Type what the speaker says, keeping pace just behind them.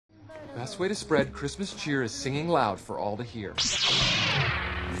Best way to spread Christmas cheer is singing loud for all to hear.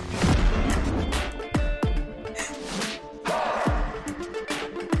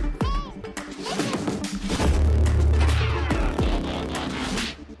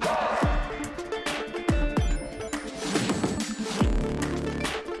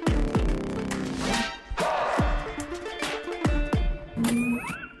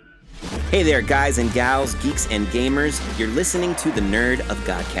 Hey there, guys and gals, geeks and gamers. You're listening to the Nerd of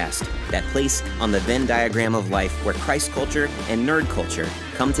Godcast, that place on the Venn diagram of life where Christ culture and nerd culture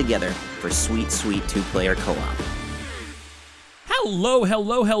come together for sweet, sweet two-player co-op.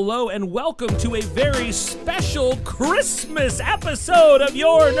 Hello, and welcome to a very special Christmas episode of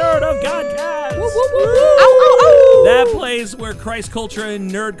your Nerd of Godcast. Woo, woo, woo, woo. That place where Christ culture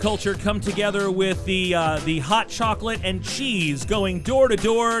and nerd culture come together with the hot chocolate and cheese going door to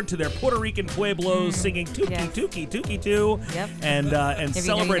door to their Puerto Rican pueblos, singing Tuki, Tuki, Tuki, Tu, and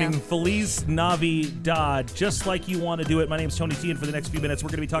celebrating Feliz Navidad, just like you want to do it. My name's Tony T, and for the next few minutes, we're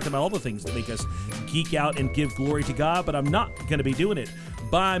going to be talking about all the things that make us geek out and give glory to God, but I'm not going to be doing it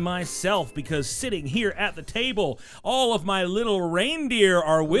by myself because sitting here at the table, all of my little reindeer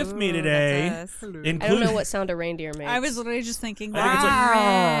are with me today. I don't know what sound a reindeer makes. I was literally just thinking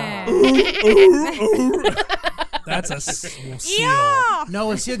that. That's a seal. Yeah.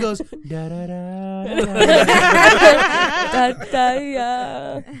 No, a seal goes da da da.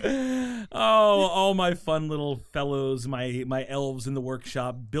 Oh, all my fun little fellows, my elves in the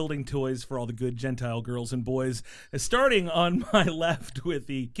workshop, building toys for all the good Gentile girls and boys. Starting on my left with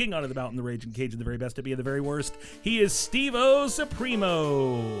the king out of the mountain, the raging cage of the very best to be the very worst. He is Steve-O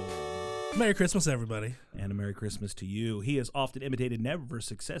Supremo. Merry Christmas, everybody. And a Merry Christmas to you. He is often imitated, never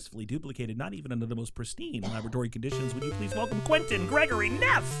successfully duplicated, not even under the most pristine laboratory conditions. Would you please welcome Quentin Gregory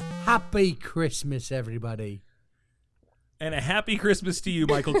Neff? Happy Christmas, everybody. And a happy Christmas to you,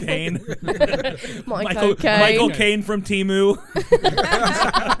 Michael Caine. Michael Caine from Temu.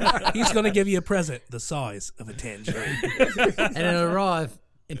 He's going to give you a present the size of a tangerine. And it'll arrive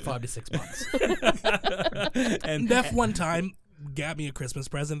in 5 to 6 months. And Neff one time got me a Christmas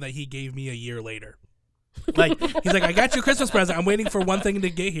present that he gave me a year later. He's like, I got you a Christmas present. I'm waiting for one thing to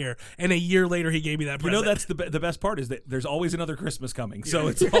get here. And a year later, he gave me that present. You know, that's the best part is that there's always another Christmas coming. So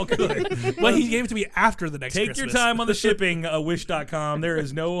it's all good. But he gave it to me after the next Christmas. Take your time on the shipping, Wish.com. There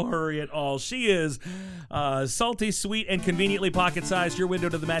is no hurry at all. She is salty, sweet, and conveniently pocket-sized. Your window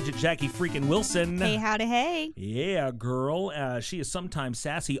to the magic Jackie freaking Wilson. Hey, howdy, hey. Yeah, girl. She is sometimes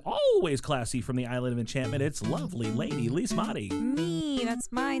sassy, always classy from the Island of Enchantment. It's lovely lady Lismari. Me, that's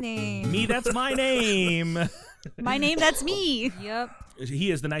my name. Me, that's my name. My name, that's me. Yep. He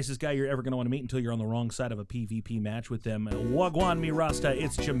is the nicest guy you're ever going to want to meet until you're on the wrong side of a PvP match with them. Wagwan mi Rasta,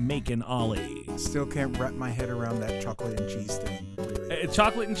 it's Jamaican Ollie. Still can't wrap my head around that chocolate and cheese thing. Really.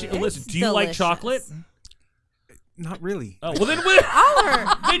 Chocolate and cheese. Listen, do you delicious. like chocolate? Not really. Oh, well then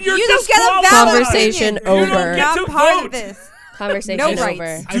you're You don't get a valid Conversation opinion. over. You're Not to part vote. of this. Conversation No over.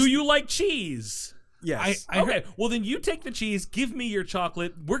 rights. Do you like cheese? Yes. Okay, well then you take the cheese, give me your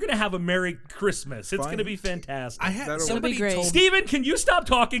chocolate. We're going to have a Merry Christmas. It's Fine. going to be fantastic. I had That'll somebody be great. told Steven, can you stop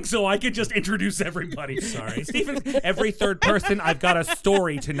talking so I can just introduce everybody? Sorry. Steven, every third person, I've got a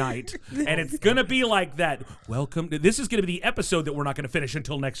story tonight, and it's going to be like that. Welcome. This is going to be the episode that we're not going to finish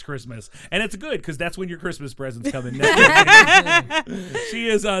until next Christmas. And it's good, because that's when your Christmas presents come in. She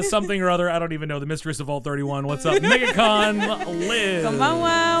is something or other. I don't even know. The mistress of all 31. What's up? MegaCon Liz.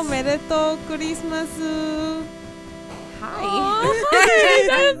 Konbanwa, omedetou Christmas. Hi.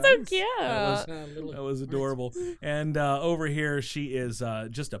 That is so cute. That was adorable. And over here, she is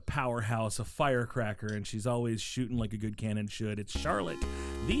just a powerhouse, a firecracker, and she's always shooting like a good cannon should. It's Charlotte,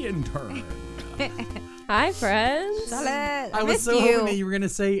 the intern. Hi, friends. I was so hoping you were going to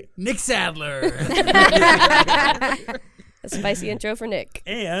say Nick Sadler. A spicy intro for Nick.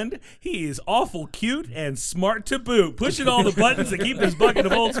 And he's awful cute and smart to boot, pushing all the buttons that keep his bucket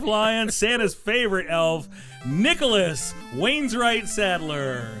of bolts flying. Santa's favorite elf, Nicholas Wainwright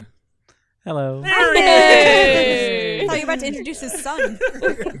Sadler. Hello. There he I is. thought you were about to introduce his son.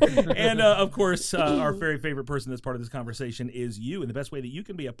 And, of course, our very favorite person that's part of this conversation is you. And the best way that you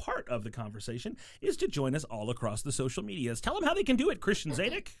can be a part of the conversation is to join us all across the social medias. Tell them how they can do it, Christian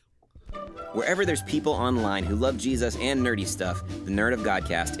Zadek. Wherever there's people online who love Jesus and nerdy stuff, the Nerd of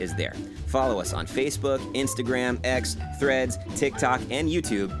Godcast is there. Follow us on Facebook, Instagram, X, Threads, TikTok, and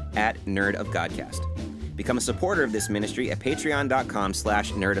YouTube at Nerd of Godcast. Become a supporter of this ministry at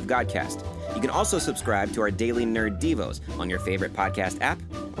patreon.com/nerdofgodcast. You can also subscribe to our daily Nerd Devos on your favorite podcast app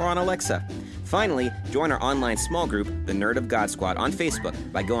or on Alexa. Finally, join our online small group, the Nerd of God Squad, on Facebook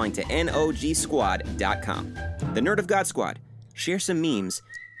by going to nogsquad.com. The Nerd of God Squad. Share some memes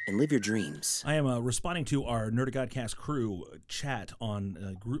and live your dreams. I am responding to our Nerd of Godcast crew chat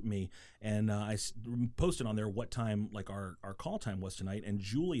on GroupMe, and I posted on there what time our call time was tonight, and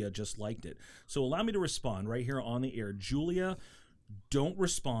Julia just liked it. So allow me to respond right here on the air. Julia, don't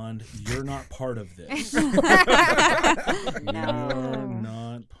respond. You're not part of this. You're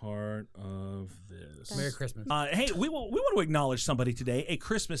not part of this. Merry Christmas. Hey, we want to acknowledge somebody today, a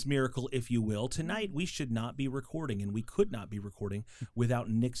Christmas miracle, if you will. Tonight, we should not be recording, and we could not be recording without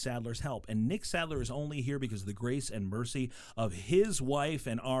Nick Sadler's help. And Nick Sadler is only here because of the grace and mercy of his wife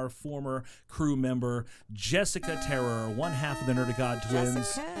and our former crew member, Jessica Terror, one half of the Nerd of God twins.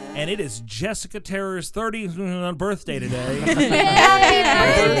 Jessica. And it is Jessica Terror's 30th birthday today.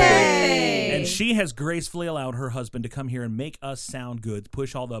 Happy birthday! And she has gracefully allowed her husband to come here and make us sound good,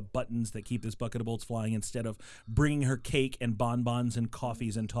 push all the buttons that keep this bucket of bolts flying instead of bringing her cake and bonbons and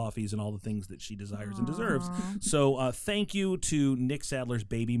coffees and toffees and all the things that she desires and deserves. So thank you to Nick Sadler's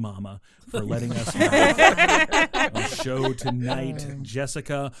baby mama for letting us have a show tonight.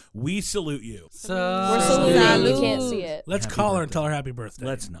 Jessica, we salute you. We're saluting. You can't see it. Let's Happy call her birthday. and tell her happy birthday.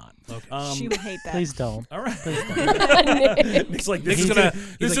 Let's not. Okay. She would hate that. Please don't. All right. Please don't. It's like Nick's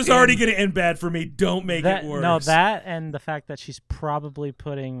this is already going to end bad for me. Don't make it worse. No, that and the fact that she's probably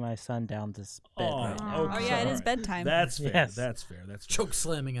putting my son down to bed right now. Oh, yeah, it is bedtime. That's fair. Yes. That's fair. That's fair. Choke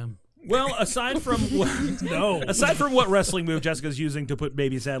slamming him. Well, aside from what wrestling move Jessica's using to put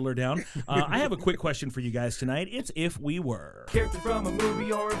Baby Sadler down, I have a quick question for you guys tonight. It's if we were. Character from a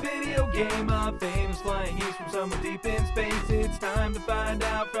movie or a video game, a famous flying geese from somewhere deep in space. It's time to find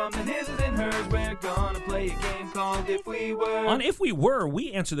out from the his and hers. We're gonna play a game called If We Were. On If We Were,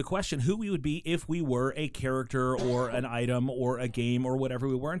 we answer the question who we would be if we were a character or an item or a game or whatever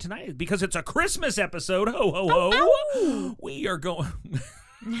we were. And tonight, because it's a Christmas episode, ho, ho, ho, we are going...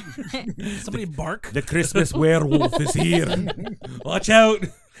 Somebody bark. The Christmas werewolf is here. Watch out.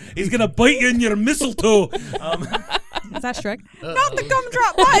 He's going to bite you in your mistletoe. Is that Shrek? Not the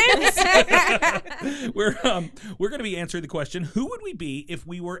gumdrop buttons! We're going to be answering the question, who would we be if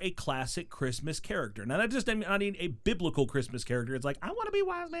we were a classic Christmas character? Now, I mean a biblical Christmas character. It's like, I want to be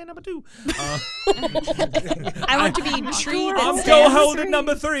wise man number 2. I want to be tree that I'm stands Joe Holden tree.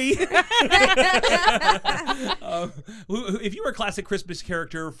 number 3. If you were a classic Christmas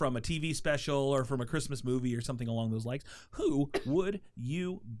character from a TV special or from a Christmas movie or something along those lines, who would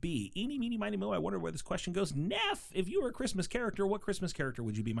you be? Eeny, meeny, miny, mo. I wonder where this question goes. Neff, if you were a Christmas character, what Christmas character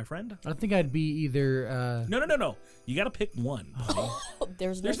would you be, my friend? I think I'd be either. No. You got to pick one.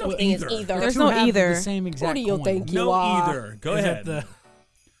 There's no no thing as either. either. There's two no halves of either. The same exact What do you coin. think you No are? either. Go Is ahead. it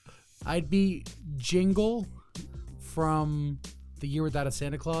I'd be Jingle from The Year Without a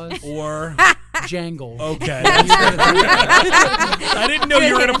Santa Claus. Or Jangle. okay. I didn't know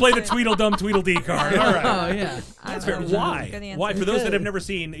you were going to play the Tweedledum Tweedledee card. All right. Oh yeah. That's fair. Good Why? answer. Why? For those that have never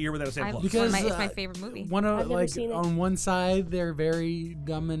seen A Year Without a Santa Claus. Because It's my favorite movie. One of I've never seen it. on one side they're very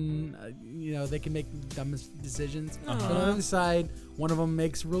dumb and they can make dumb decisions. On the other side, one of them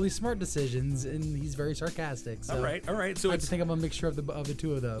makes really smart decisions and he's very sarcastic. So All right. So I it's think I'm a mixture of the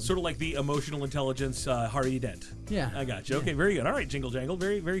two of them. sort of like the emotional intelligence Harvey Dent. Yeah. I got you. Okay, very good. All right, Jingle Jangle.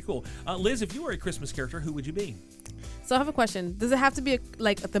 Very, very cool. Liz, if you were a Christmas character, who would you be? So I have a question. Does it have to be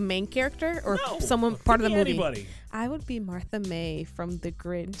the main character or No, someone could part of the be movie? Anybody. I would be Martha May from The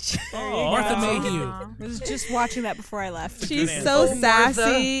Grinch. Oh, Martha Mayhew. I was just watching that before I left. She's Good so answer.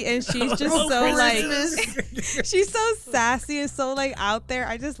 sassy and she's just Oh, so Christmas. she's so sassy and so out there.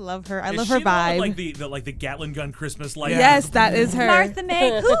 I just love her. I Is love she her the one vibe. with like the Gatling gun Christmas light. Yes, that is her. Martha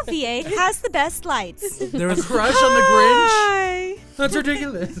May Houvier has the best lights. There was Crush on the Grinch. Hi. That's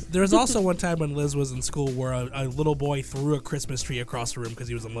ridiculous. There was also one time when Liz was in school where a little boy threw a Christmas tree across the room because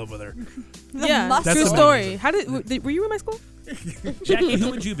he was in love with her. Yeah, mustard. true That's story. How were you in my school? Jackie, who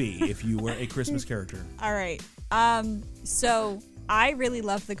would you be if you were a Christmas character? All right. So I really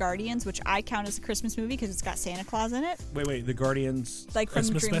love The Guardians, which I count as a Christmas movie because it's got Santa Claus in it, Wait, the Guardians. like from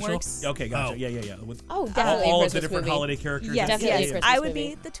Christmas special? DreamWorks. Okay, gotcha. Oh. Yeah. With Oh, definitely all a of the Christmas different movie. holiday characters. Yes, Definitely a yes. Christmas I would movie.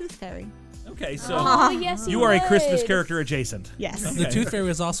 be the Tooth Fairy. Okay, so Oh, yes, you are a would. Christmas character adjacent. Yes. The Okay. Tooth Fairy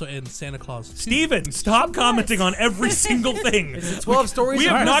was also in Santa Claus. Steven, stop commenting on every single thing. It's 12 stories. We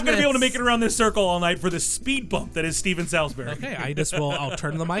of are not going to be able to Christmas. make it around this circle all night for the speed bump that is Steven Salisbury. Okay, I'll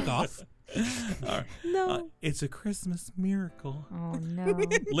turn the mic off. No. It's a Christmas miracle. Oh no.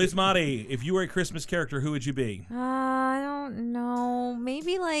 Lismari, if you were a Christmas character, who would you be? I don't know.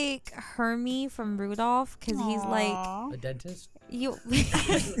 Maybe like Hermie from Rudolph, because he's like A dentist?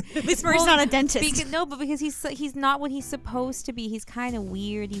 Lismari's not a dentist. Because he's not what he's supposed to be. He's kind of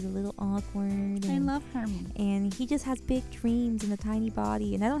weird. He's a little awkward. I love Hermie. And he just has big dreams and a tiny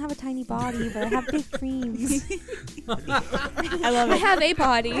body. And I don't have a tiny body, but I have big dreams. I love it. I have a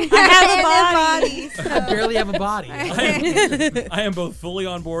body. I have a body. I barely have a body. I am both fully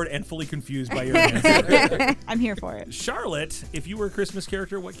on board and fully confused by your answer. I'm here for it. Charlotte, if you were a Christmas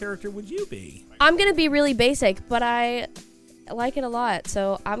character, what character would you be? I'm going to be really basic, but I like it a lot.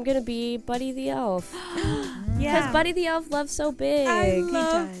 So I'm going to be Buddy the Elf. Because Buddy the Elf loves so big. I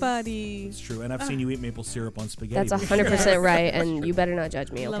love Buddy. It's true, and I've seen you eat maple syrup on spaghetti. That's 100% right, and you better not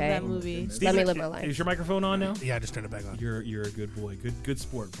judge me, Love okay? that movie. Let me live my life. Is your microphone on now? Yeah, I just turned it back on. You're a good boy. Good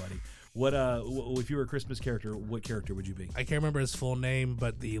sport, buddy. What if you were a Christmas character, what character would you be? I can't remember his full name,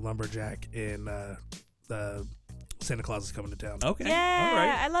 but the lumberjack in the Santa Claus is Coming to Town. Okay. Yeah, All right.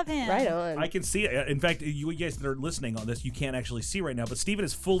 I love him. Right on. I can see it. In fact, you guys that are listening on this, you can't actually see right now, but Steven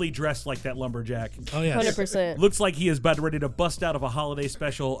is fully dressed like that lumberjack. Oh, yeah. 100%. Looks like he is about ready to bust out of a holiday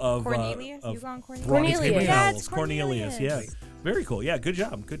special of Cornelius? of You gone Cornelius? Bronx Cornelius. Paper Yeah, Towels. it's Cornelius. Yeah. Cornelius. Very cool. Yeah, good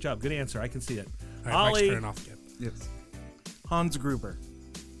job. Good answer. I can see it. All right, Mike's Ollie, turning off again. Yes. Hans Gruber.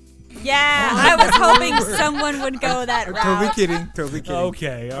 Yeah, I was hoping someone would go that route. Totally kidding.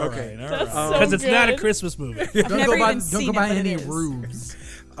 Okay, all Okay. right. Because it's not a Christmas movie. Never Don't even go seen by it, but any it is. rubes.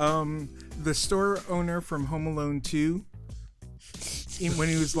 The store owner from Home Alone 2, when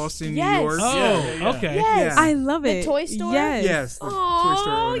he was lost in Yes. New York. Oh, okay. Yes. Yeah. I love The it. toy store? Yes. Yes, the toy store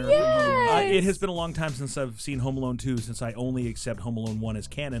Oh, owner from Home Alone. yes. It has been a long time since I've seen Home Alone 2, since I only accept Home Alone 1 as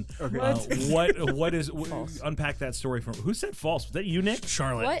canon. Okay. What is unpack that story from? Who said false? Was that you, Nick?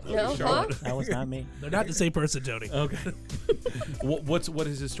 Charlotte. What? No, Charlotte. That was not me. They're not the same person, Tony. Okay. What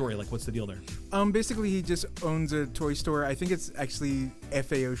is his story like? What's the deal there? Basically, he just owns a toy store. I think it's actually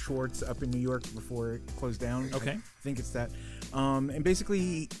FAO Schwartz up in New York before it closed down. Okay. I think it's that. And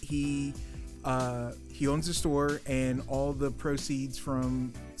basically, he owns a store, and all the proceeds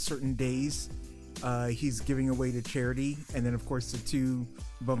from certain days, he's giving away to charity. And then, of course, the two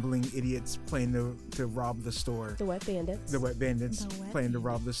bumbling idiots plan to rob the store. The Wet Bandits. The Wet Bandits The Wet plan to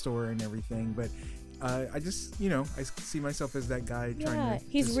rob the store and everything. But I just, I see myself as that guy trying to.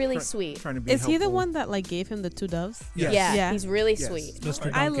 He's just really sweet. Trying to be Is he the helpful. one that like gave him the 2 doves? Yes. Yeah, Yeah. he's really Yes. sweet. Mr.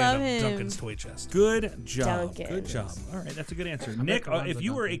 Duncan I love of him. Duncan's Toy Chest. Good job. Duncan. Good job. All right, that's a good answer. bet Nick, the ones if with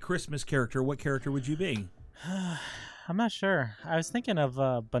you were a Duncan. Christmas character, what character would you be? I'm not sure. I was thinking of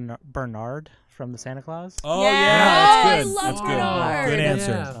Bernard from the Santa Claus. Oh Yeah. that's Oh, I good. love That's good. Bernard. Good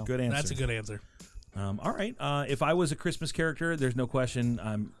answer. Yeah. Good answer. That's a good answer. All right. If I was a Christmas character, there's no question.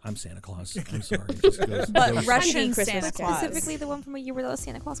 I'm Santa Claus. I'm sorry. It just But goes- Russian Christmas Santa Claus. Claus. Specifically the one from A Year Without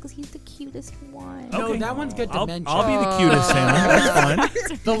Santa Claus, because he's the cutest one. No, Okay. that one's good to I'll mention. be the cutest Santa. That's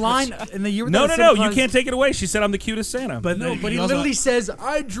fun. The line in the year No, Without no, Santa you Claus- can't take it away. She said I'm the cutest Santa. But No, but he also- literally says,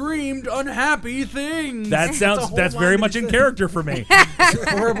 "I dreamed unhappy things." That sounds. whole That's line very that much he in says. character for me.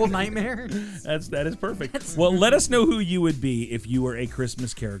 Horrible nightmare. That is perfect. Well, let us know who you would be if you were a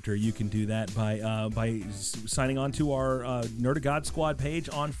Christmas character. You can do that by signing on to our Nerd of God Squad page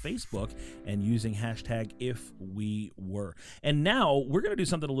on Facebook and using hashtag #IfWeWere. And now we're going to do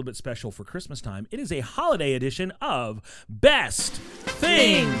something a little bit special for Christmas time. It is a holiday edition of Best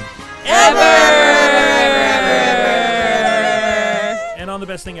Thing And on the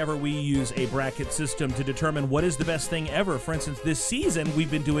Best Thing Ever, we use a bracket system to determine what is the best thing ever. For instance, this season we've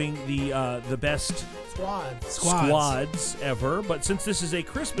been doing the best squads ever. But since this is a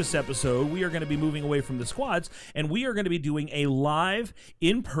Christmas episode, we are going to be moving away from the squads, and we are going to be doing a live,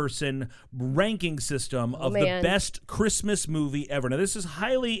 in-person ranking system of the best Christmas movie ever. Now, this is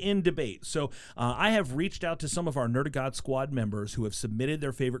highly in debate. So I have reached out to some of our Nerd of God Squad members who have submitted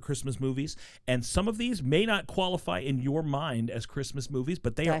their favorite Christmas movies, and some of these may not qualify in your mind as Christmas movies,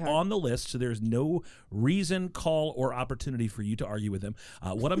 but they are on the list, so there's no reason, call, or opportunity for you to argue with them.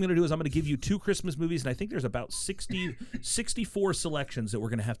 What I'm going to do is I'm going to give you 2 Christmas movies, and I think there's about 64 selections that we're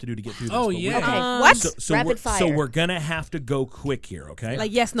going to have to do to get through this. Oh, but yeah. Okay. What? So Rapid fire. So we're going to have to go quick here, okay?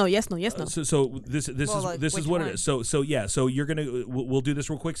 Like yes, no, yes, no, yes, no. So this Well, is which what one? it is. So yeah. So you're gonna we'll do this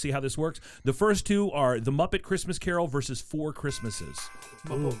real quick. See how this works. The first 2 are The Muppet Christmas Carol versus 4 Christmases.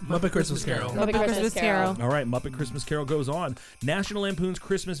 Ooh, Muppet Christmas Carol. Muppet Christmas Carol. All right, Muppet Christmas Carol goes on. National Lampoon's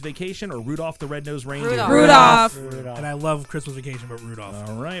Christmas Vacation or Rudolph the Red-Nosed Reindeer. Rudolph. And I love Christmas Vacation, but Rudolph.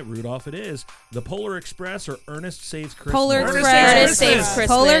 All right, Rudolph it is. The Polar Express or Ernest Saves Christmas. Polar Ernest Express. Ernest Saves Christmas.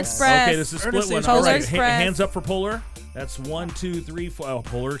 Polar Express. Okay, this is a split Ernest one. Saves All right, Christmas. hands up for Polar. That's 1, 2, 3, 4. Oh,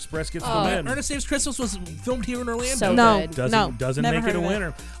 Polar Express gets the win. Ernest Saves Christmas was filmed here in Orlando. So No, good. Doesn't Never make heard it a of it.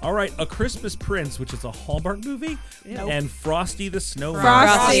 winner. All right, A Christmas Prince, which is a Hallmark movie, and Frosty the Snowman.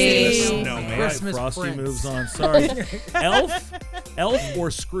 Frosty. Snowman. Christmas Frosty Prince. moves on. Sorry. Elf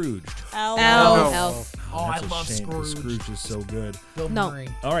or Scrooged? Elf. Oh, I That's a love shame, 'cause Scrooge. Scrooge is so good. Bill No. Murray.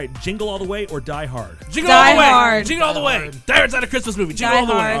 All right, Jingle All the Way or Die Hard? Jingle Die All the Way. Hard. Jingle All the Way. Die Hard's not a Christmas movie. Jingle All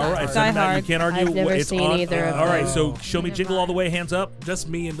the Way. All right, so Die now you Hard. can't argue. I've never It's seen on. either of all right, them. so show me Jingle All the Way. Hands up. Just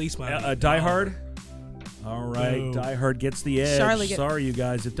me and Lismari. Die Hard. All right, Boo. Die Hard gets the edge. Charlotte Sorry, you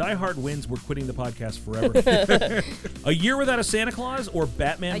guys. If Die Hard wins, we're quitting the podcast forever. A Year Without a Santa Claus or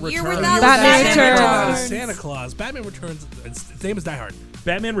Batman Returns? Batman Returns. Santa Claus. Batman Returns. It's the same as Die Hard.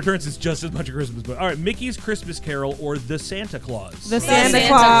 Batman Returns is just as much a Christmas movie. All right, Mickey's Christmas Carol or The Santa Claus? The Santa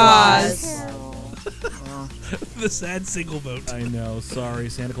Claus. The sad single vote. I know. Sorry,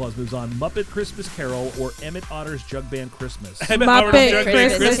 Santa Claus moves on. Muppet Christmas Carol or Emmett Otter's Jug Band Christmas? Muppet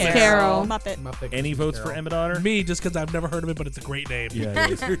Christmas Carol. Muppet. Any votes for Emmett Otter? Me, just because I've never heard of it, but it's a great name. Yeah,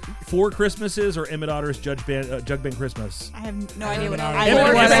 it is. Four Christmases or Emmett Otter's Jug Band Christmas? I have no idea what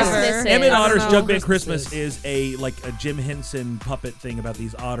Emmett Otter's Jug Band Christmas. Christmas is a Jim Henson puppet thing about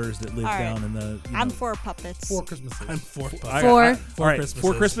these otters that live All right. down in the. I'm for puppets. 4 Christmases. I'm for Four. All right,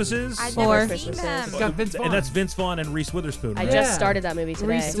 4 Christmases. I've Four never seen Christmases. them. It's got Vince Vaughn. And that's Vince Vaughn and Reese Witherspoon. I Right? just started that movie today.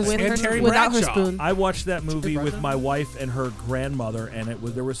 Reese And Terry without her Bradshaw. spoon. I watched that movie with brother? my wife and her grandmother, and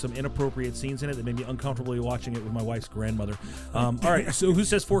there were some inappropriate scenes in it that made me uncomfortable watching it with my wife's grandmother. All right, so who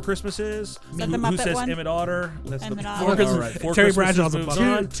says 4 Christmases? that the Who Muppet says one? Emmett Otter? That's Emmett the Otter. Four Christmas- All right, 4 Terry Christmases Bradshaw's a moves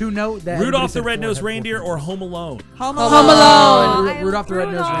Muppet. on. To note that Rudolph the everybody said Red-Nosed 4 had Reindeer 4. or Home Alone? Home Home Alone. Alone. Rudolph the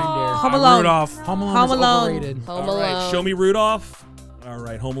Red-Nosed Reindeer. Home Alone. Rudolph. Home Alone Home is Alone. overrated. Home All right, Alone. show me Rudolph. All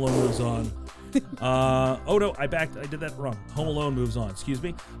right, Home Alone moves on. Oh no, I did that wrong. Home Alone moves on. Excuse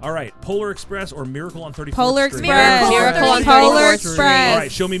me. All right, Polar Express or Miracle on 34th Polar Street? Express. Miracle on Polar 34th Street. Express. All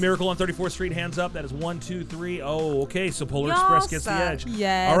right, show me Miracle on 34th Street. Hands up. That is 1, 2, 3. Oh, okay. So Polar Express gets the edge.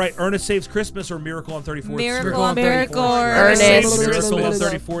 Yes. All right, Ernest Saves Christmas or Miracle on 34th Miracle on Street? 34th. Ernest. Miracle on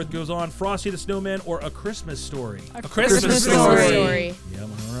 34th goes on. Frosty the Snowman or A Christmas Story? A Christmas Story. Story. Yeah,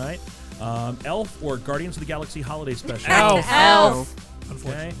 all right. Elf or Guardians of the Galaxy Holiday Special? Elf.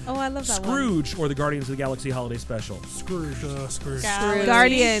 Okay. Oh, I love that one. Scrooge or the Guardians of the Galaxy Holiday Special? Scrooge. Scrooge.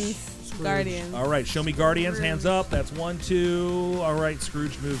 Guardians. Guardians. All right, show me Guardians. Hands up. That's 1, 2. All right,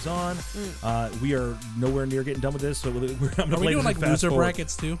 Scrooge moves on. We are nowhere near getting done with this, so I'm going to Are we doing like fast loser forward.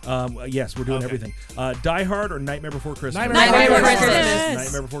 brackets too? Yes, we're doing Okay. everything. Die Hard or Nightmare Before Christmas? Nightmare Before Christmas.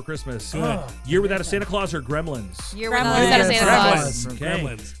 Nightmare Before Christmas. Year Without a Santa Claus or Gremlins? Year Gremlins. Without Without a a Santa Claus. Okay.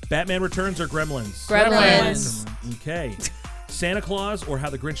 Gremlins. Batman Returns or Gremlins? Gremlins. Okay. Santa Claus or How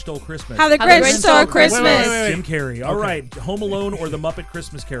the Grinch Stole Christmas? How the Grinch Stole Christmas. Wait. Jim Carrey. All Okay. right. Home Alone or The Muppet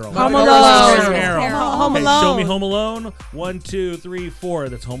Christmas Carol? Home Christmas Alone. Carol. Home Okay, Alone. show me Home Alone. 1, 2, 3, 4.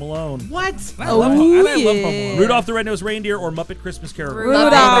 That's Home Alone. What? I love Home yeah. Alone. Rudolph the Red-Nosed Reindeer or Muppet Christmas Carol?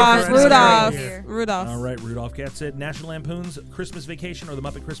 Rudolph. Rudolph. Rudolph. All right, Rudolph gets it. National Lampoon's Christmas Vacation or The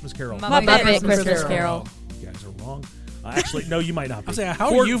Muppet Christmas Carol? Muppet Christmas Carol. You guys are wrong. Actually, no, you might not be. I'm saying,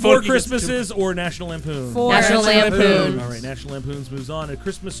 how four, are you Four voting against Christmases or National Lampoon? Four. National Lampoon. All right, National Lampoon's moves on. A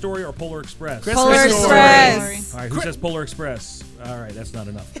Christmas Story or Polar Express? Polar Christmas Express. All right, who says Polar Express? All right, that's not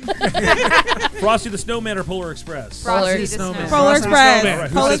enough. Frosty the Snowman or Polar Express? Polar Polar Snowman. Express. All right,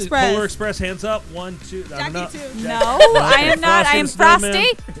 who Polar says Express. Polar Express? Hands up. 1, 2. I'm not- No, I am not. I am Snowman.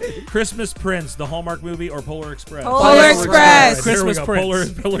 Frosty. Christmas Prince, the Hallmark movie, or Polar Express? Polar Express. All right, there we Christmas go.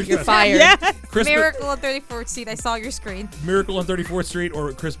 Prince. Polar You're Express. fired. Christmas, Miracle on 34th Street. I saw your screen. Miracle on 34th Street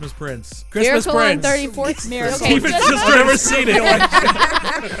or Christmas Prince? Christmas Miracle on Prince. 34th Street. Miracle. Okay, Even just never seen it.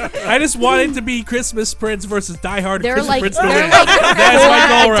 I just want it to be Christmas Prince versus Die Hard. They're Christmas like- Prince they're to win. like That's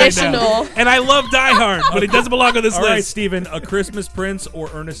my goal right now. additional. And I love Die Hard, but it doesn't belong on this All right, list. Steven, A Christmas Prince or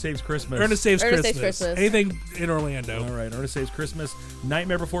Ernest Saves Christmas? Ernest Saves Ernest Christmas. Saves Christmas. Anything in Orlando. All right, Ernest Saves Christmas,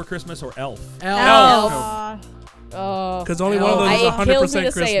 Nightmare Before Christmas, or Elf? Elf. Oh. Because only one of those is It 100% kills me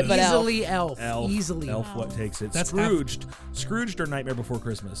to Christmas. say it, but Easily Elf. Elf. Easily. Elf. What takes it? That's Scrooged or Nightmare Before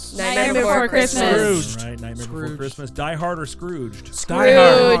Christmas? Nightmare Before Christmas. Scrooged. All right, Nightmare Before Scrooged. Christmas. Die Hard or Scrooged? Die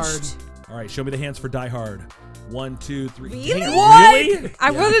Hard. Scrooged. All right, show me the hands for Die Hard. 1, 2, 3. Really? Damn, What? Really?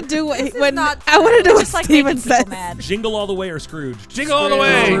 I want to do what when not I want to do what just like Steven making people said. mad. Jingle All the Way or Scrooged? Jingle All the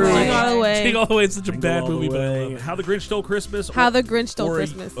Way. Jingle All the Way. Jingle All the Way is such a Jingle bad All the movie, but I Way. love it. How the Grinch Stole Christmas. How the Grinch Stole or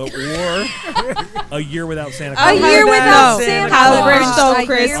Christmas. Or A Year Without Santa A Claus. Year Without Santa Santa How the Claus. Grinch Stole A Year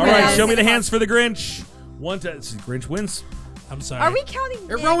Christmas. All right, Without show me the Santa hands for the Grinch. Grinch wins. I'm sorry. Are we counting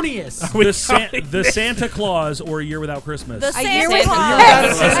Nick? Erroneous. The Santa Claus or A Year Without Christmas? The Santa Santa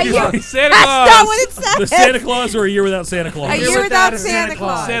Claus. Santa That's Claus. not what it said. The Santa Claus or A Year Without Santa Claus? A Year Without Santa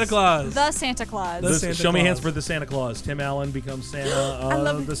Claus. Santa Claus. The Santa Claus. The Santa Show me Claus. hands for the Santa Claus. Tim Allen becomes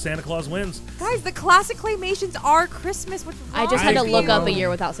Santa. The Santa Claus wins. Guys, the classic claymations are Christmas. What's wrong I just had to with look you? up A Year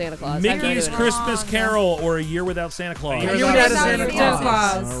Without Santa Claus. Mickey's Christmas Carol or A Year Without Santa Claus? A Year Without Santa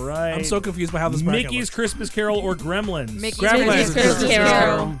Claus. All right. I'm so confused by how this bracket Mickey's looks. Christmas Carol or Gremlins? Gremlins. Christmas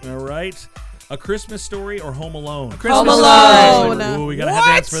Carol. All right. A Christmas Story or Home Alone? Home Alone. Ooh, we gotta have to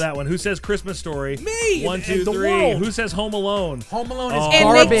answer for that one. Who says Christmas Story? Me. 1, 2, The 3. world. Who says Home Alone? Home Alone Oh, is And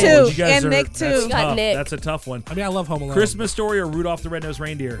garbage. Nick too. You guys And are- Nick that's too. got tough. Nick. That's a tough one. I mean, I love Home Alone. Christmas Story or Rudolph the Red-Nosed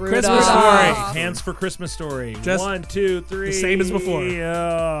Reindeer? Christmas Rudolph. Story. Hands for Christmas Story. Just 1, 2, 3. the same as before.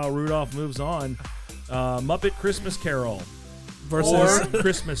 Rudolph moves on. Muppet Christmas Carol Versus or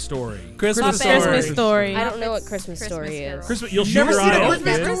Christmas Story. Christmas Christmas Story. Story. I don't know what Christmas Story is. Christmas. You'll shoot Never your seen eye a out,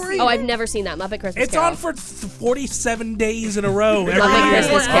 Christmas kid. Story? Oh, I've never seen that. Muppet Christmas It's Carol. on for 47 days in a row. Every Muppet year.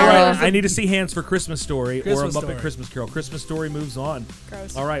 Christmas All Carol. right, I need to see hands for Christmas Story or a Christmas Muppet Story. Christmas Carol. Christmas Story moves on.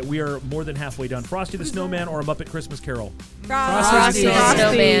 Gross. All right, we are more than halfway done. Frosty the Snowman or a Muppet Christmas Carol? Frosty the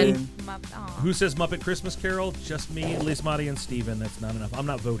Snowman. Who says Muppet Christmas Carol? Just me, Lismari, and Steven. That's not enough. I'm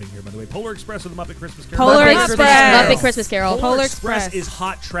not voting here, by the way. Polar Express or the Muppet Christmas Carol? Polar Muppet Express. Muppet Christmas Carol. Polar Express is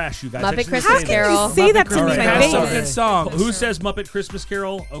hot trash, you guys. I Muppet just Christmas say that. Carol. Say that to All me, right, my have some face. good songs. Who says Muppet Christmas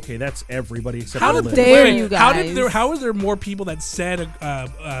Carol? Okay, that's everybody except How for did Liz. dare wait, you How did guys. there? How is there more people that said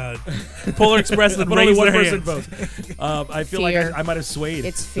Polar Express than But only raised one their person hands? votes. I feel like Fear. I might have swayed.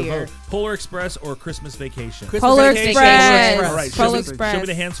 It's the fear. vote. Polar Express or Christmas Vacation? Christmas Polar Vacation. Express. All right, Polar show me Express.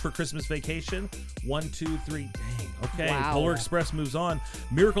 the hands for Christmas Vacation. 1, 2, 3. Dang. Okay, Wow. Polar Express moves on.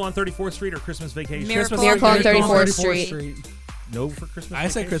 Miracle on 34th Street or Christmas Vacation? Miracle on 34th Street. No for Christmas. I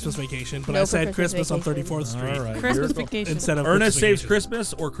said Vacation? Christmas Vacation, but No I for said Christmas Christmas on Vacation. 34th Street. All right. Christmas Miracle. Vacation. Instead of Ernest Christmas Saves Vacation.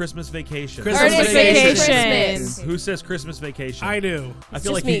 Christmas or Christmas Vacation? Christmas Ernest Vacation. Vacation. Who says Christmas Vacation? I do. I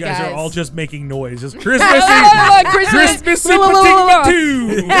feel just like me, you guys guys. are all just making noise. Just Christmas. Christmas.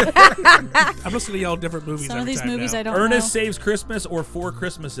 I'm just gonna yell different movies. Some of every these time movies now. I don't Ernest know. Saves Christmas or Four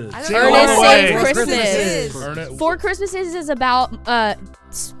Christmases? I don't know. Ernest All the way. Saves Four Christmas. Ernest- Four Christmases is about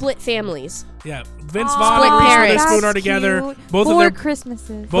split families. Yeah, Vince Split Vaughn and Reese parents. Witherspoon are together. Both Four of their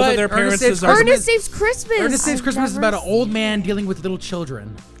Christmases. both of But their Ernest parents Saves are. Ernest Saves Christmas. Ernest Saves I've Christmas is never about an old man dealing with little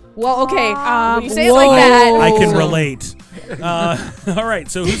children. Well, okay. Um, When you say it like that. I can relate. All right,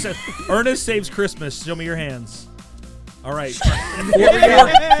 so who said Ernest Saves Christmas? Show me your hands. All right.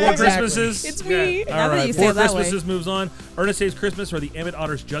 Four Christmases. It's me. All Now that right. you say Four it that way. Christmases moves on. Ernest Saves Christmas or the Emmett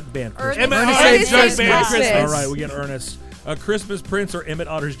Otter's Jug Band Christmas? Emmett Saves Saves Christmas. Christmas. All right, we get Ernest. A Christmas Prince or Emmett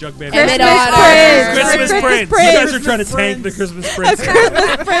Otter's Jug Band Emmett Christmas? Otter. Christmas Prince. You guys are trying to tank the Christmas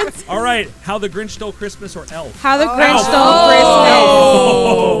Prince. All right. How the Grinch Stole Christmas or Elf? How the Grinch Elf. Stole Christmas.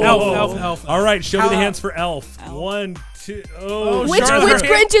 Oh. Elf. All right, show me the hands for Elf. 1, 2. Oh, Which Charlotte.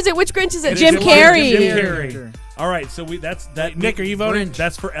 Grinch is it? Which Grinch is it? Jim Carrey. Jim Carrey. All right, so that's that. Nick, are you voting?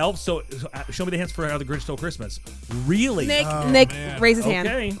 That's for Elf. So show me the hands for How the Grinch Stole Christmas. Really? Nick, Oh, Nick, man. raise his hand.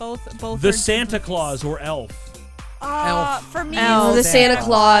 Okay. Both. The are Santa different Claus or Elf? Elf. For me, Elf. The Santa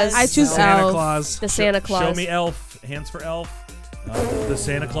Claus. I choose Santa Elf. Claus. The Santa Claus. Show me Elf. Hands for Elf. The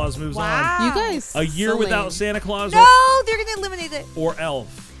Santa Claus moves Wow. You guys. on. A Year so Without lame. Santa Claus No, they're gonna eliminate it. or Elf?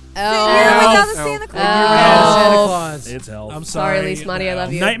 Year without the Santa Claus. Santa Claus. It's Elf. I'm Sorry, sorry. Lismari, I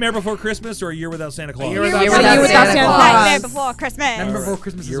love you. Nightmare Before Christmas or A Year Without Santa Claus? Year Without Year Santa Without Claus. Santa Nightmare Claus. Before Christmas. Nightmare Before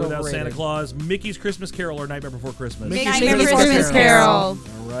Christmas Year is Without overrated. Santa Claus. Mickey's Christmas Carol or Nightmare Before Christmas? Nightmare Mickey's Before Christmas Christmas. Carol. All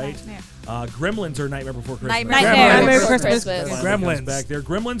right. Gremlins or Nightmare Before Christmas? Nightmare. Nightmare Before Christmas. Christmas. Finally comes Gremlins. back there.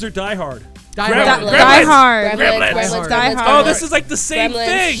 Gremlins or Die Hard? Die Hard. Gremlins. Die Hard. Oh, this is like the same Gremlins.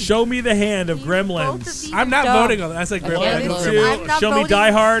 thing. Show me the hand of Both of Gremlins. these I'm not are dumb. voting on that. I said Okay, Gremlins. I'm One, voting. two. I'm not Show me voting.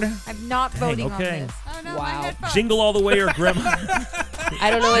 Die Hard. I'm not voting on okay. this. Wow. Jingle All the Way or Gremlins? I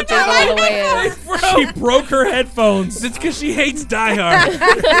don't know what Jingle All the Way is. She broke her headphones. It's because she hates Die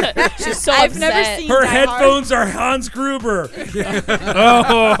Hard. She's so I've upset. never seen Her Die Hard. headphones are Hans Gruber.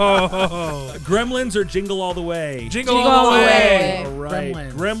 Oh. Gremlins or Jingle All the Way? Jingle all the way. All right.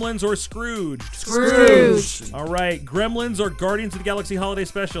 Gremlins. Gremlins or Scrooge? Scrooge. All right. Gremlins or Guardians of the Galaxy Holiday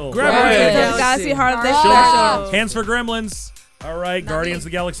Special? Gremlins. Galaxy Holiday Show Special. me. Hands for Gremlins. All right. Guardians of the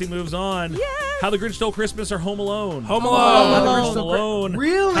Galaxy moves on. How the Grinch Stole Christmas or Home Alone? Home Alone. Home Alone.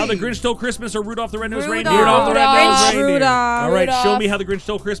 Really? How the Grinch Stole Christmas or Rudolph the Red-Nosed Rudolph. Reindeer? Rudolph the Red-Nosed Rudolph. All right. Show Rudolph. me How the Grinch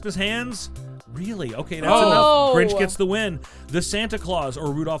Stole Christmas hands. Really? Okay, that's Oh. enough. Grinch gets the win. The Santa Claus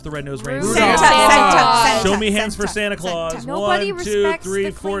or Rudolph the Red-Nosed Reindeer. Santa. Show me hands for Santa Claus. Nobody 1, 2, respects 3,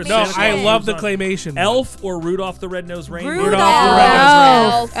 the 4. claymation. No, Santa I Claus love the moves on. claymation. Elf or Rudolph the Red-Nosed Reindeer. Rudolph.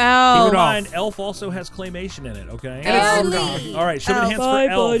 Elf. Keep in Elf. mind, Elf also has claymation in it. Okay. Elf. All right, show me the hands for Bye,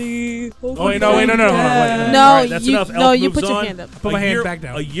 Elf. buddy. Oh, wait, no. Hold on, wait. No, All right, that's you- enough. no, Elf you moves put your on. hand up. Put my hand back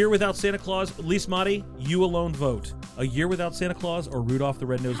down. A year without Santa Claus. Lismari, you alone vote. A year without Santa Claus or Rudolph the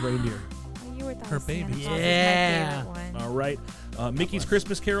Red-Nosed Reindeer. Her baby. Yeah. All right. Mickey's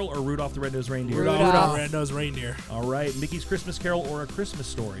Christmas Carol or Rudolph the Red-Nosed Reindeer? Rudolph the Red-Nosed Reindeer. All right. Mickey's Christmas Carol or A Christmas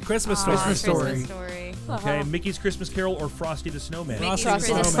Story? Christmas Story. Christmas Story. Okay. Mickey's Christmas Carol or Frosty the Snowman? Mickey's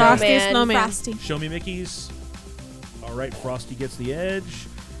Frosty Christmas Snowman. Frosty Snowman. Frosty. Show me Mickey's. All right. Frosty gets the edge.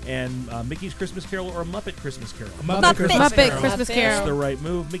 And Mickey's Christmas Carol or Muppet Christmas Carol? Muppet Christmas Muppet Carol. Christmas Muppet. That's the Carol. right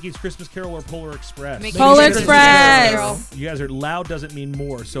move. Mickey's Christmas Carol or Polar Express? Mickey's Polar Christmas Express. Carol. You guys are loud doesn't mean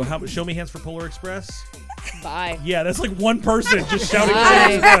more. So show me hands for Polar Express. Bye. Yeah, that's like one person just shouting Bye.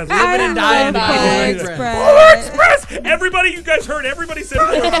 Polar Express. Living and dying. Bye. Polar Express! Everybody, you guys heard. Everybody said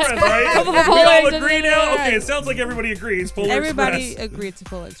Polar Express, right? We all agree now? Okay, it sounds like everybody agrees. Polar Everybody Express. agreed to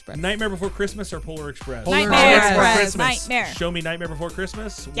Polar Express. Nightmare Before Christmas or Polar Express? Nightmare Express. Express. Nightmare. Show me Nightmare Before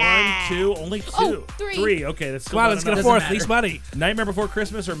Christmas. Yeah. 1, 2, only 2. Oh, 3. Okay, that's Come on, let's get a Doesn't fourth. matter. Least money. Nightmare Before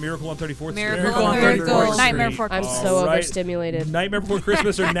Christmas or Miracle on 34th Street? Miracle on 34th Street. Nightmare Before I'm Christmas. so All right. overstimulated. Nightmare Before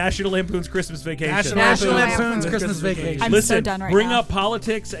Christmas or National Lampoon's Christmas Vacation? National Lampoon's Christmas Vacation. I'm Listen, so done right bring now. up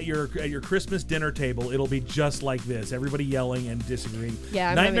politics at your Christmas dinner table. It'll be just like this. Everybody yelling and disagreeing.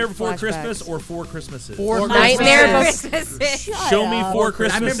 Yeah, I'm Nightmare having Before flashbacks. Christmas or Four Christmases? Four Nightmare Christmases. Show me Four Nightmare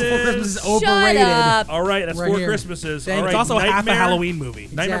Christmases. Before Christmas is Shut overrated. up. All right, that's Right Four here. Christmases. Dang, All It's right, also half a Nightmare- Halloween movie.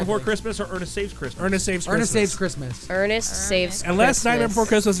 Nightmare Exactly. Before Christmas or Ernest Saves Christmas? Ernest Saves Christmas. Ernest Saves Christmas. Ernest saves Unless Nightmare Christmas. Before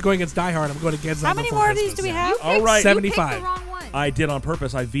Christmas is going against Die Hard, I'm going against How Nightmare many Before more of these Christmas. do we have? All right. 75. I did on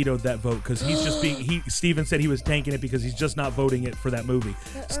purpose. I vetoed that vote because he's just being. Steven said he was tanking it because he's just not voting it for that movie.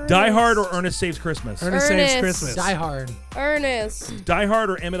 Die Hard or Ernest Saves Christmas? Ernest Saves Ernest. Christmas. Die Hard. Ernest. Die Hard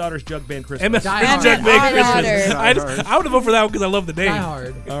or Emmett Otter's Jug Band Christmas? Emmett Die Otter's Hard. Jug Band Die Christmas. Hard. I would vote for that one because I love the name. Die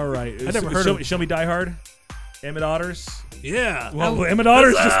Hard. All right. I never heard show, of it. show me Die Hard. Emmett Otter's. Yeah. Well, Emmett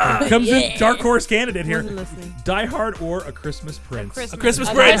Otter's just comes in Yeah. dark horse candidate here. Wasn't listening. Die Hard or A Christmas Prince? A Christmas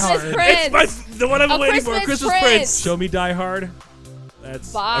A Prince. Christmas Prince. It's the one I've been A waiting for. A Christmas Christmas Prince. Prince. Show me Die Hard.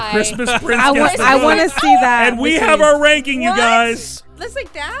 That's Bye. A Christmas Prince. I gets the want vote. to see that. And we have our ranking, you What? guys. That's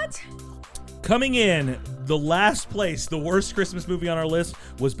like that? Coming in, the last place, the worst Christmas movie on our list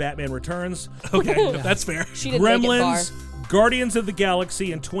was Batman Returns. Okay, that's fair. She didn't make it far. Gremlins, Guardians of the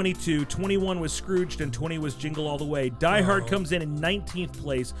Galaxy in 22, 21 was Scrooged, and 20 was Jingle All the Way. Die Hard comes in 19th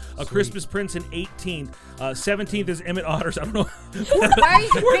place, A Christmas Prince in 18th, 17th is Emmett Otter's. I don't know.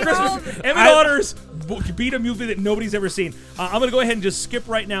 Poor Christmas. Emmett Otter's beat a movie that nobody's ever seen. I'm going to go ahead and just skip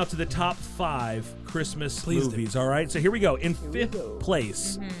right now to the top 5 Christmas movies, all right? So here we go. In 5th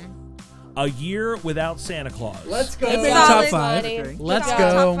place, A Year Without Santa Claus. Let's go. It made the top 5. Let's Top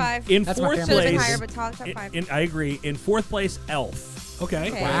go. 5. In That's my 4th family. Should have been place, higher, but top 5. I agree. In 4th place, Elf. Okay.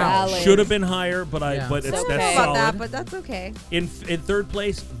 Okay. Wow. Valid. Should have been higher, but Yeah. but it's It's that's okay. about solid. that, but that's okay. In 3rd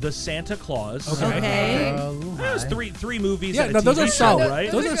place, The Santa Claus. Okay. That was three movies. Yeah, and no, a those TV are show, solid.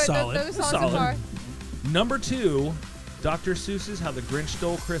 right? Those are good. solid. Those are solid so Solid. far. Number 2, Dr. Seuss's How the Grinch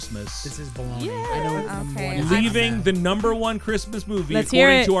Stole Christmas. This is baloney. I know it's number Okay. one. Leaving the number 1 Christmas movie Let's hear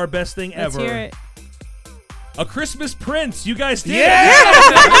according it. to our best thing Let's ever. hear it. A Christmas Prince. You guys did.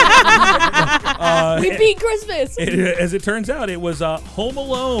 We beat Christmas. As it turns out, it was Home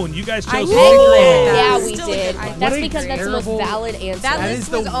Alone. You guys chose I Home agree with Alone. that. Yeah, we Still did. agree. That's a because that's the most terrible- valid answer. That That list is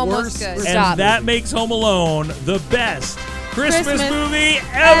the was almost worst good. And Stop. that makes Home Alone the best Christmas Christmas movie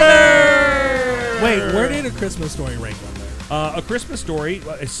ever. Wait, where did A Christmas Story rank on there? A Christmas Story,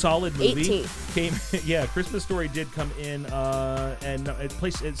 a solid movie. 18th. Came, yeah, Christmas Story did come in and it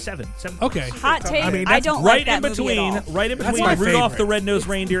placed at 7. Okay. Hot take. I mean, I that's don't Right like that in movie between, at all. right in That's between my Rudolph favorite. the Red-Nosed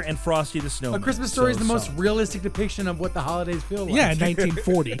Reindeer and Frosty the A Snowman. Christmas Story is the most solid. realistic depiction of what the holidays feel like. Yeah,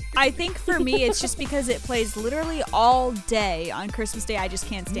 1940. I think for me, it's just because it plays literally all day on Christmas Day. I just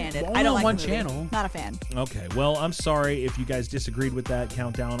can't stand it. Only I don't on like one the movie. channel. Not a fan. Okay, well, I'm sorry if you guys disagreed with that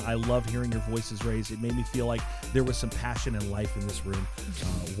countdown. I love hearing your voices raised. It made me feel like there was some passion and life in this room.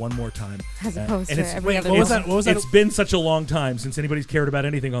 One more time. As opposed and to it's- every wait, other what was one. that? What was that? It's been such a long time since anybody's cared about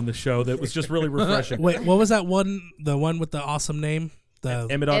anything on the show that was just really refreshing. Wait, what was that one? The one with the awesome name? The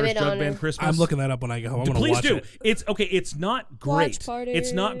Emmett Otter's Emmett Jug Otter. Band Christmas. I'm looking that up when I go home. I'm gonna Please watch do. it. It's okay. It's not great. Watch party.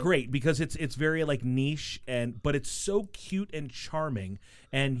 It's not great because it's very like niche but it's so cute and charming.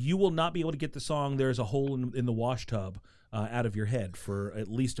 and you will not be able to get the song "There's a Hole in the Wash Tub" out of your head for at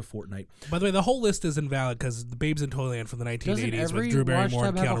least a fortnight. By the way, the whole list is invalid because the Babes in Toyland from the 1980s with Drew Barrymore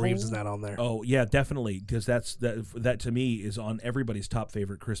and Keanu Reeves is not on there. Oh yeah, definitely, because that to me is on everybody's top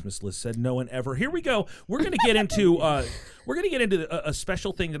favorite Christmas list. Said no one ever. Here we go. We're gonna get into a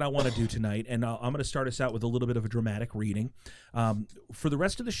special thing that I want to do tonight, and I'm gonna start us out with a little bit of a dramatic reading. For the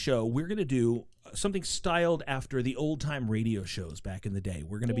rest of the show, we're gonna do something styled after the old time radio shows back in the day.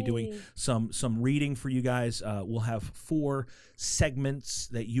 We're going to be doing some reading for you guys. We'll have 4 segments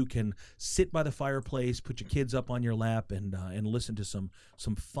that you can sit by the fireplace, put your kids up on your lap, and listen to some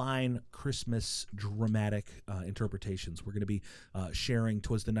fine Christmas dramatic interpretations. We're going to be sharing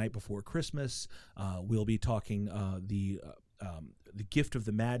 "'Twas the Night Before Christmas." We'll be talking the gift of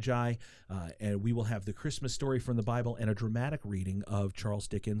the Magi, and we will have the Christmas story from the Bible and a dramatic reading of Charles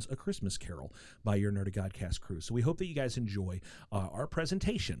Dickens' A Christmas Carol by your Nerd of Godcast crew. So we hope that you guys enjoy our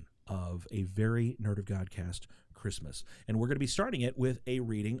presentation of a very Nerd of Godcast Christmas. And we're going to be starting it with a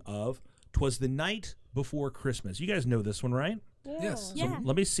reading of "'Twas the Night Before Christmas." You guys know this one, right? Yes. So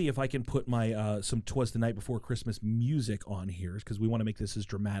let me see if I can put my some "'Twas the Night Before Christmas" music on here, because we want to make this as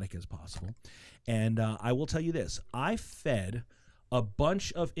dramatic as possible. And I will tell you this. I fed a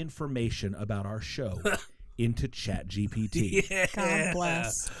bunch of information about our show into ChatGPT. Yeah. God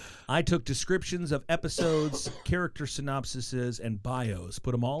bless. I took descriptions of episodes, character synopsises, and bios,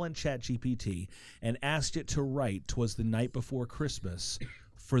 put them all in ChatGPT, and asked it to write "'Twas the Night Before Christmas"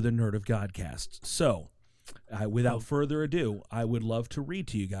 for the Nerd of Godcast. So, without further ado, I would love to read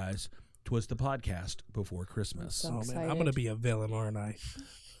to you guys "'Twas the Podcast Before Christmas." So man, I'm going to be a villain, aren't I?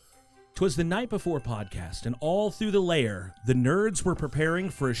 "'Twas the night before podcast, and all through the lair, the nerds were preparing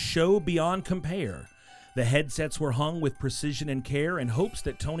for a show beyond compare. The headsets were hung with precision and care in hopes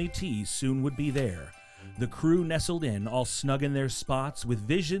that Tony T soon would be there. The crew nestled in, all snug in their spots, with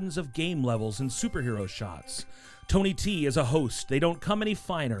visions of game levels and superhero shots. Tony T is a host, they don't come any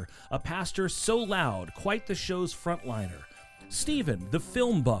finer, a pastor so loud, quite the show's frontliner. Stephen, the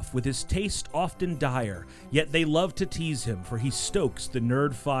film buff, with his taste often dire, yet they love to tease him, for he stokes the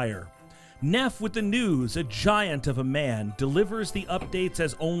nerd fire. Neff with the news, a giant of a man, delivers the updates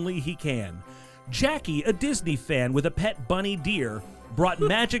as only he can. Jackie, a Disney fan with a pet bunny deer, brought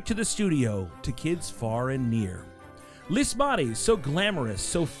magic to the studio to kids far and near. Lismari, so glamorous,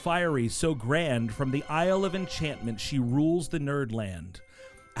 so fiery, so grand, from the Isle of Enchantment she rules the nerdland.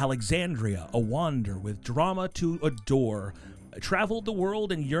 Alexandria, a wander with drama to adore, traveled the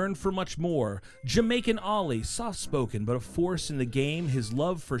world and yearned for much more. Jamaican Ollie, soft-spoken but a force in the game, his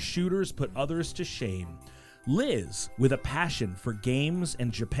love for shooters put others to shame. Liz, with a passion for games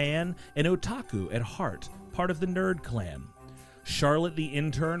and Japan, an otaku at heart, part of the nerd clan. Charlotte the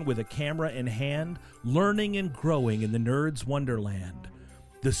intern with a camera in hand, learning and growing in the nerd's wonderland.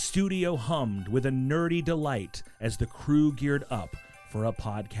 The studio hummed with a nerdy delight as the crew geared up for a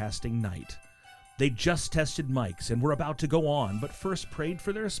podcasting night. They just tested mics and were about to go on, but first prayed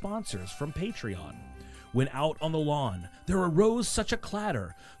for their sponsors from Patreon. When out on the lawn, there arose such a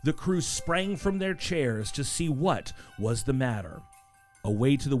clatter, the crew sprang from their chairs to see what was the matter.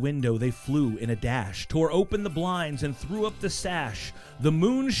 Away to the window they flew in a dash, tore open the blinds and threw up the sash. The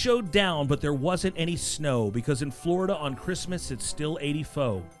moon showed down, but there wasn't any snow, because in Florida on Christmas it's still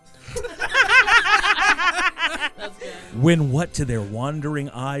 84. When what to their wandering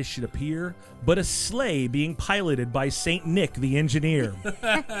eyes should appear but a sleigh being piloted by Saint Nick the engineer.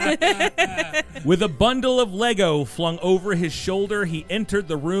 With a bundle of Lego flung over his shoulder, he entered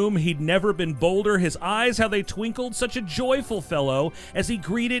the room. He'd never been bolder. His eyes, how they twinkled, such a joyful fellow, as he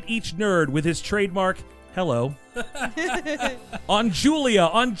greeted each nerd with his trademark hello. On Julia,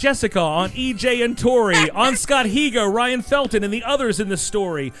 on Jessica, on EJ and Tori, on Scott Higa, Ryan Felton, and the others in the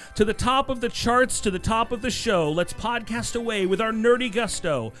story. To the top of the charts, to the top of the show, let's podcast away with our nerdy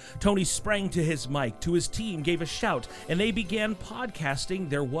gusto. Tony sprang to his mic, to his team gave a shout, and they began podcasting,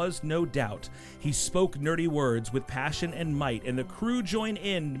 there was no doubt. He spoke nerdy words with passion and might, and the crew joined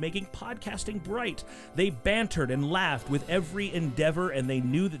in, making podcasting bright. They bantered and laughed with every endeavor, and they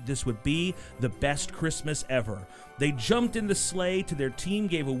knew that this would be the best Christmas ever. They jumped in the sleigh, to their team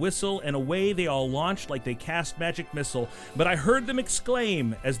gave a whistle, and away they all launched like they cast magic missile. But I heard them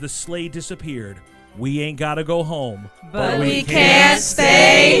exclaim as the sleigh disappeared, We ain't gotta go home, but we can't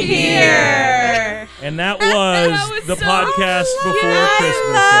stay here. And that was the podcast before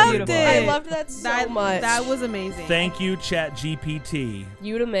Christmas. Loved everybody. it. I loved that so much. That was amazing. Thank you, ChatGPT.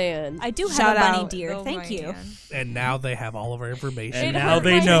 You the man. I do have Shout a bunny out. deer. Oh Thank my you. God. And now they have all of our information. And now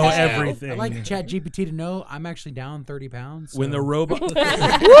they know everything. I like ChatGPT to know I'm actually down 30 pounds. When so the robot,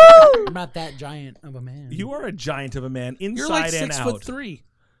 I'm not that giant of a man. you are a giant of a man, inside You're like and 6'3". out.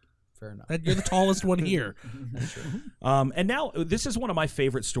 Fair enough. You're the tallest one here. And now this is one of my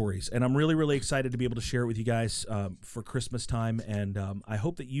favorite stories, and I'm really, really excited to be able to share it with you guys for Christmas time. And I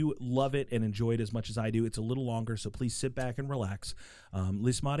hope that you love it and enjoy it as much as I do. It's a little longer, so please sit back and relax.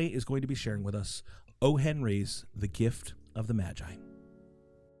 Lismari is going to be sharing with us O. Henry's The Gift of the Magi.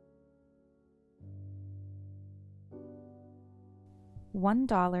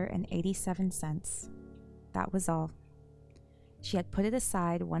 $1.87. That was all. She had put it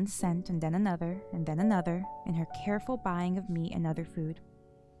aside 1 cent and then another in her careful buying of meat and other food.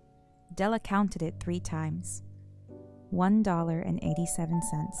 Della counted it 3 times.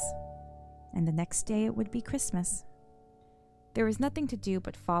 $1.87. And the next day it would be Christmas. There was nothing to do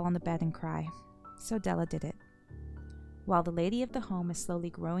but fall on the bed and cry, so Della did it. While the lady of the home is slowly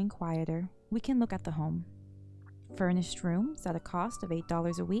growing quieter, we can look at the home. Furnished rooms at a cost of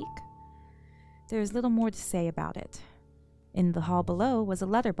 $8 a week. There is little more to say about it. In the hall below was a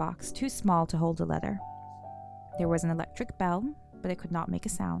letter box too small to hold a letter. There was an electric bell, but it could not make a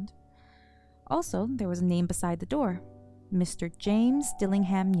sound. Also, there was a name beside the door, Mr. James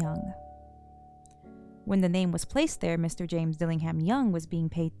Dillingham Young. When the name was placed there, Mr. James Dillingham Young was being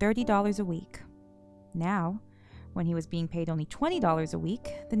paid $30 a week. Now, when he was being paid only $20 a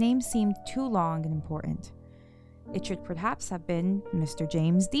week, the name seemed too long and important. It should perhaps have been Mr.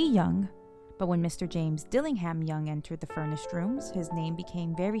 James D. Young, but when Mr. James Dillingham Young entered the furnished rooms, his name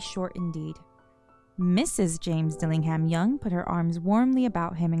became very short indeed. Mrs. James Dillingham Young put her arms warmly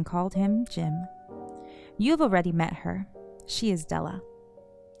about him and called him Jim. You've already met her. She is Della.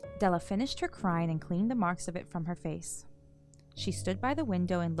 Della finished her crying and cleaned the marks of it from her face. She stood by the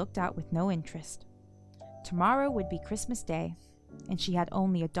window and looked out with no interest. Tomorrow would be Christmas Day, and she had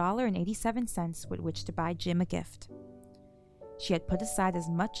only $1.87 with which to buy Jim a gift. She had put aside as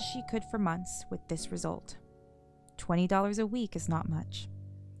much as she could for months with this result. $20 a week is not much.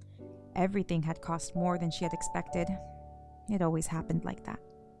 Everything had cost more than she had expected. It always happened like that.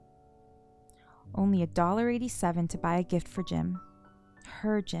 Only $1.87 to buy a gift for Jim.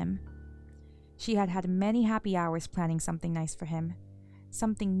 Her Jim. She had had many happy hours planning something nice for him.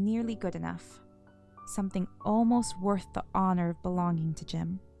 Something nearly good enough. Something almost worth the honor of belonging to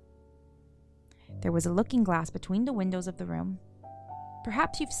Jim. There was a looking glass between the windows of the room.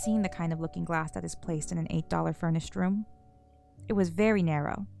 Perhaps you've seen the kind of looking glass that is placed in an $8 furnished room. It was very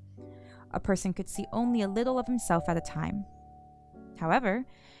narrow. A person could see only a little of himself at a time. However,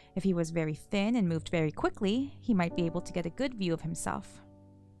 if he was very thin and moved very quickly, he might be able to get a good view of himself.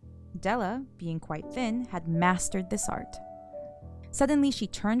 Della, being quite thin, had mastered this art. Suddenly she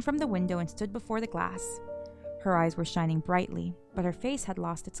turned from the window and stood before the glass. Her eyes were shining brightly, but her face had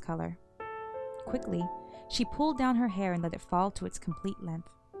lost its color. Quickly, she pulled down her hair and let it fall to its complete length.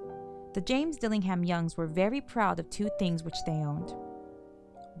 The James Dillingham Youngs were very proud of 2 things which they owned.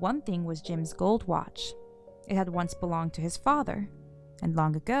 One thing was Jim's gold watch. It had once belonged to his father, and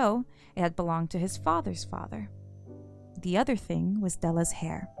long ago, it had belonged to his father's father. The other thing was Della's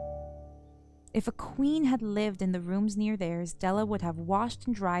hair. If a queen had lived in the rooms near theirs, Della would have washed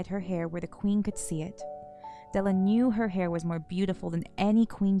and dried her hair where the queen could see it. Della knew her hair was more beautiful than any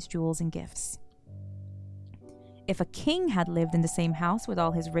queen's jewels and gifts. If a king had lived in the same house with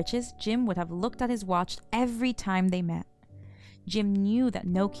all his riches, Jim would have looked at his watch every time they met. Jim knew that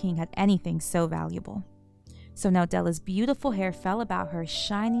no king had anything so valuable. So now Della's beautiful hair fell about her,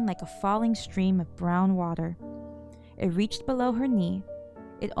 shining like a falling stream of brown water. It reached below her knee.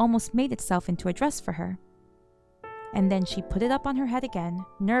 It almost made itself into a dress for her. And then she put it up on her head again,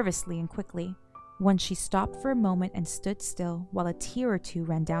 nervously and quickly. Once she stopped for a moment and stood still while a tear or 2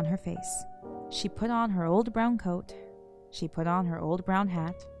 ran down her face. She put on her old brown coat. She put on her old brown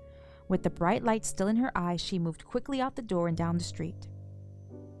hat. With the bright light still in her eyes, she moved quickly out the door and down the street.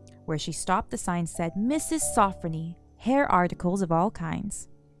 Where she stopped, the sign said, Mrs. Sofronie, hair articles of all kinds.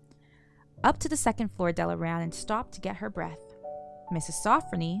 Up to the 2nd floor Della ran and stopped to get her breath. Mrs.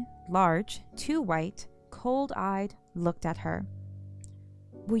 Sofronie, large, too white, cold-eyed, looked at her.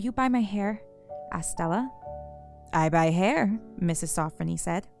 Will you buy my hair? Asked Della. I buy hair, Mrs. Sofronie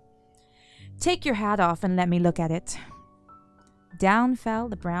said. Take your hat off and let me look at it. Down fell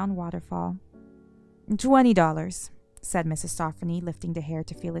the brown waterfall. $20, said Mrs. Sofronie, lifting the hair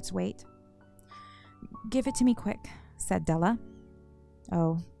to feel its weight. "Give it to me quick," said Della.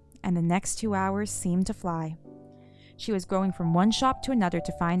 Oh, and the next 2 hours seemed to fly. She was going from one shop to another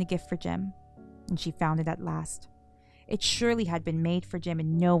to find a gift for Jim, and she found it at last. It surely had been made for Jim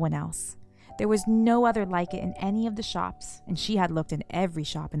and no one else. There was no other like it in any of the shops, and she had looked in every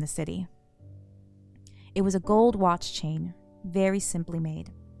shop in the city. It was a gold watch chain, very simply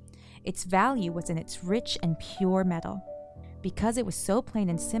made. Its value was in its rich and pure metal. Because it was so plain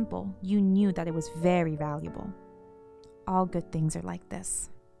and simple, you knew that it was very valuable. All good things are like this.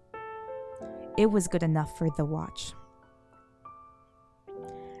 It was good enough for the watch.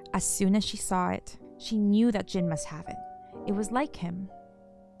 As soon as she saw it, she knew that Jim must have it. It was like him.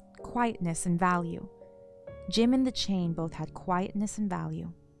 Quietness and value. Jim and the chain both had quietness and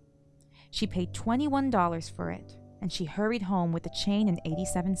value. She paid $21 for it, and she hurried home with the chain and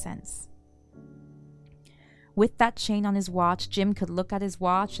 87 cents. With that chain on his watch, Jim could look at his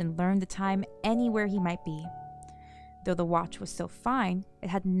watch and learn the time anywhere he might be. Though the watch was so fine, it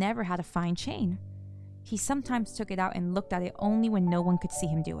had never had a fine chain. He sometimes took it out and looked at it only when no one could see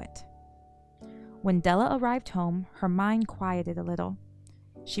him do it. When Della arrived home, her mind quieted a little.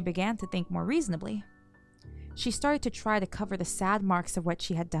 She began to think more reasonably. She started to try to cover the sad marks of what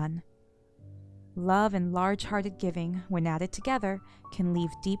she had done. Love and large-hearted giving, when added together, can leave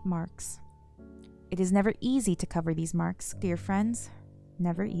deep marks. It is never easy to cover these marks, dear friends.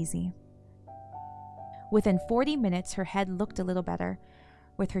 Never easy. Within 40 minutes, her head looked a little better.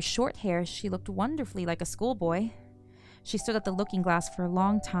 With her short hair, she looked wonderfully like a schoolboy. She stood at the looking glass for a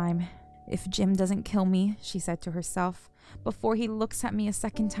long time. "If Jim doesn't kill me," she said to herself, "before he looks at me a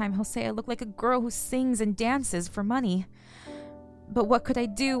second time, he'll say I look like a girl who sings and dances for money. But what could I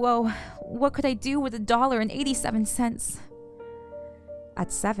do? Oh, what could I do with $1.87?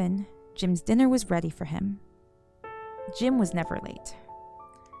 At 7, Jim's dinner was ready for him. Jim was never late.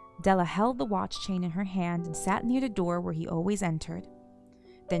 Della held the watch chain in her hand and sat near the door where he always entered.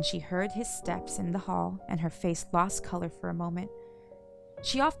 Then she heard his steps in the hall, and her face lost color for a moment.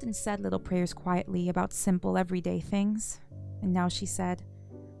 She often said little prayers quietly about simple, everyday things, and now she said,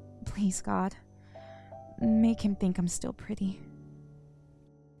 "Please, God, make him think I'm still pretty."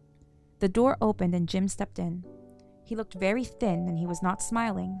 The door opened and Jim stepped in. He looked very thin and he was not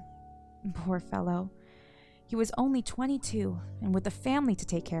smiling. Poor fellow. He was only 22 and with a family to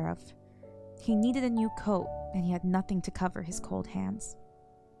take care of. He needed a new coat and he had nothing to cover his cold hands.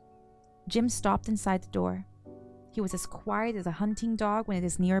 Jim stopped inside the door. He was as quiet as a hunting dog when it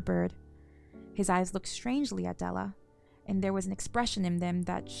is near a bird. His eyes looked strangely at Della, and there was an expression in them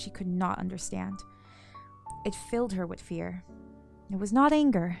that she could not understand. It filled her with fear. It was not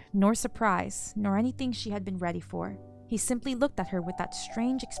anger, nor surprise, nor anything she had been ready for. He simply looked at her with that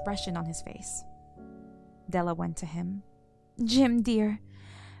strange expression on his face. Della went to him. "Jim, dear,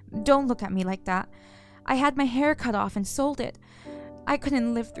 don't look at me like that. I had my hair cut off and sold it. I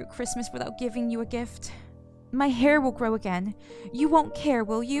couldn't live through Christmas without giving you a gift. My hair will grow again. You won't care,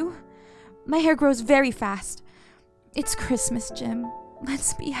 will you? My hair grows very fast. It's Christmas, Jim.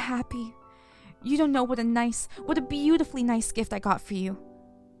 Let's be happy. You don't know what a beautifully nice gift I got for you."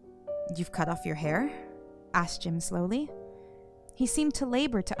 "You've cut off your hair?" asked Jim slowly. He seemed to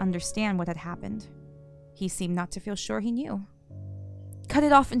labor to understand what had happened. He seemed not to feel sure he knew. "Cut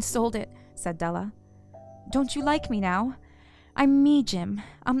it off and sold it," said Della. "Don't you like me now? I'm me, Jim.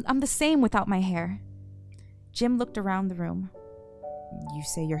 I'm the same without my hair." Jim looked around the room. "You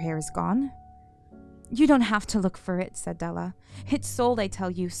say your hair is gone?" "You don't have to look for it," said Della. "It's sold, I tell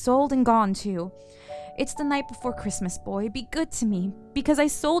you, sold and gone, too. It's the night before Christmas, boy. Be good to me, because I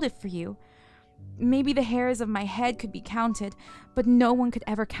sold it for you. Maybe the hairs of my head could be counted, but no one could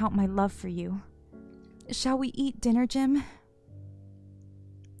ever count my love for you. Shall we eat dinner, Jim?"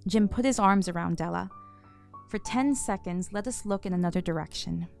 Jim put his arms around Della. For 10 seconds, let us look in another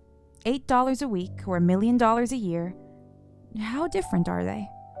direction. $8 a week or $1 million a year. How different are they?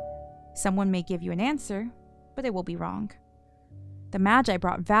 Someone may give you an answer, but it will be wrong. The Magi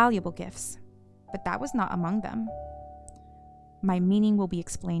brought valuable gifts, but that was not among them. My meaning will be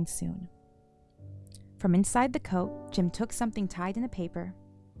explained soon. From inside the coat, Jim took something tied in a paper.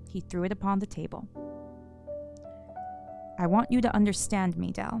 He threw it upon the table. "I want you to understand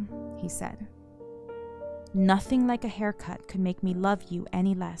me, Del," he said. "Nothing like a haircut could make me love you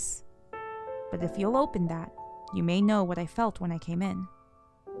any less. But if you'll open that, you may know what I felt when I came in."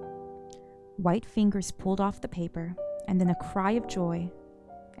 White fingers pulled off the paper, and then a cry of joy,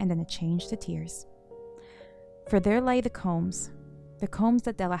 and then a change to tears. For there lay the combs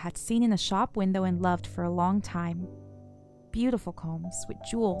that Della had seen in a shop window and loved for a long time. Beautiful combs with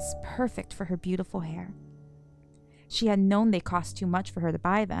jewels perfect for her beautiful hair. She had known they cost too much for her to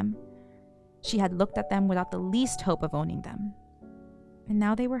buy them. She had looked at them without the least hope of owning them. And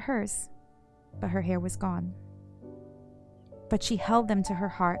now they were hers, but her hair was gone. But she held them to her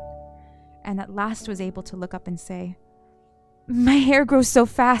heart, and at last was able to look up and say, "My hair grows so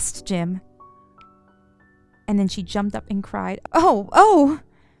fast, Jim." And then she jumped up and cried, "Oh, oh!"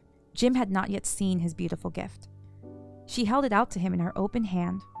 Jim had not yet seen his beautiful gift. She held it out to him in her open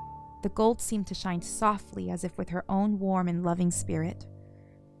hand. The gold seemed to shine softly as if with her own warm and loving spirit.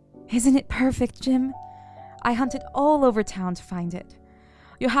 "Isn't it perfect, Jim? I hunted all over town to find it.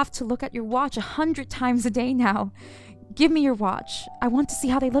 You'll have to look at your watch 100 times a day now. Give me your watch. I want to see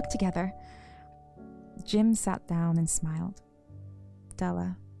how they look together." Jim sat down and smiled.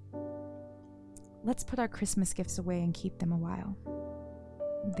 "Della, let's put our Christmas gifts away and keep them a while.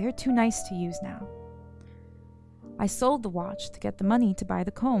 They're too nice to use now. I sold the watch to get the money to buy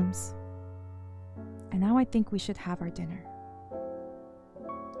the combs. And now I think we should have our dinner."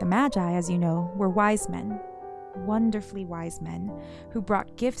 The Magi, as you know, were wise men, wonderfully wise men, who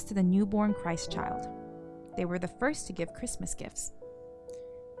brought gifts to the newborn Christ child. They were the first to give Christmas gifts.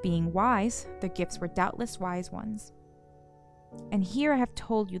 Being wise, their gifts were doubtless wise ones. And here I have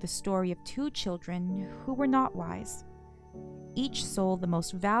told you the story of two children who were not wise. Each sold the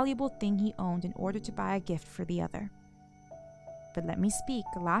most valuable thing he owned in order to buy a gift for the other. But let me speak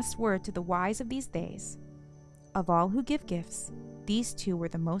a last word to the wise of these days. Of all who give gifts, these two were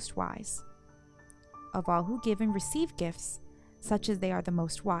the most wise. Of all who give and receive gifts, such as they are the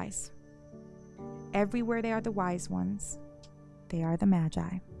most wise. Everywhere they are the wise ones. They are the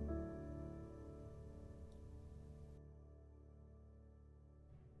Magi.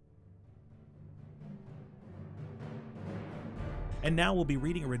 And now we'll be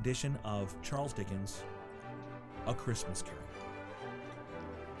reading a rendition of Charles Dickens' A Christmas Carol.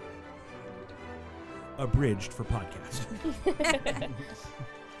 Abridged for podcast.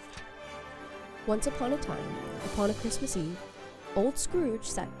 Once upon a time, upon a Christmas Eve, old Scrooge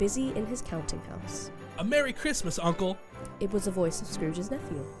sat busy in his counting house. "A Merry Christmas, Uncle." It was the voice of Scrooge's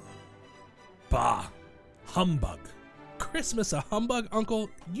nephew. Bah! Humbug. "Christmas a humbug, Uncle?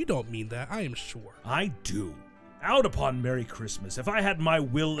 You don't mean that, I am sure." I do. Out upon Merry Christmas. If I had my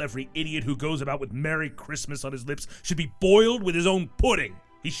will, every idiot who goes about with Merry Christmas on his lips should be boiled with his own pudding.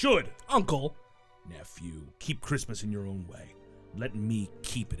 He should. "Uncle." "Nephew, keep Christmas in your own way. Let me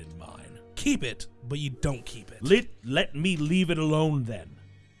keep it in mine." "Keep it, but you don't keep it." Let me leave it alone then.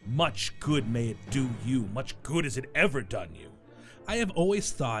 Much good may it do you. Much good has it ever done you. "I have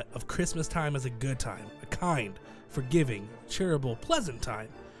always thought of Christmas time as a good time, a kind, forgiving, charitable, pleasant time.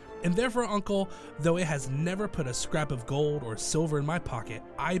 And therefore, Uncle, though it has never put a scrap of gold or silver in my pocket,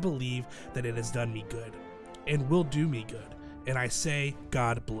 I believe that it has done me good, and will do me good. And I say,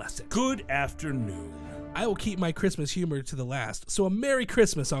 God bless it." Good afternoon. "I will keep my Christmas humor to the last, so a Merry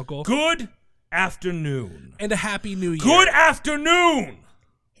Christmas, Uncle." Good afternoon. "And a Happy New Year." Good afternoon!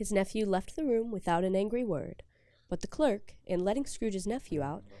 His nephew left the room without an angry word, but the clerk, in letting Scrooge's nephew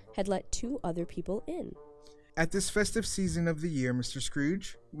out, had let two other people in. "At this festive season of the year, Mr.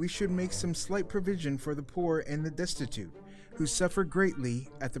 Scrooge, we should make some slight provision for the poor and the destitute, who suffer greatly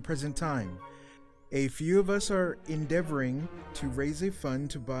at the present time. A few of us are endeavoring to raise a fund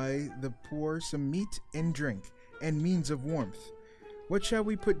to buy the poor some meat and drink and means of warmth. What shall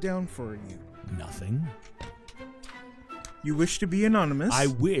we put down for you?" Nothing. "You wish to be anonymous?" I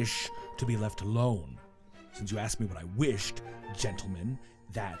wish to be left alone. Since you asked me what I wished, gentlemen,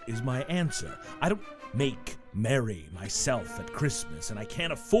 that is my answer. I don't make merry myself at Christmas, and I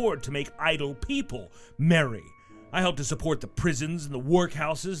can't afford to make idle people merry. I help to support the prisons and the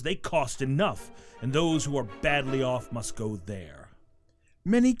workhouses. They cost enough, and those who are badly off must go there."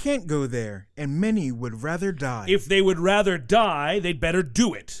 "Many can't go there, and many would rather die." If they would rather die, they'd better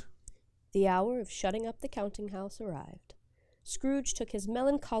do it. The hour of shutting up the counting house arrived. Scrooge took his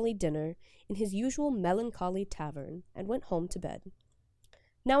melancholy dinner in his usual melancholy tavern and went home to bed.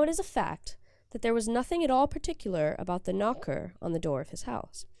 Now it is a fact that there was nothing at all particular about the knocker on the door of his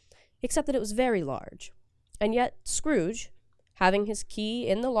house, except that it was very large. And yet Scrooge, having his key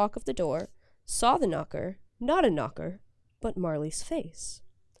in the lock of the door, saw the knocker, not a knocker, but Marley's face.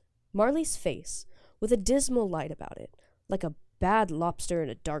 Marley's face, with a dismal light about it, like a bad lobster in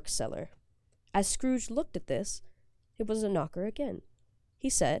a dark cellar. As Scrooge looked at this, it was a knocker again. He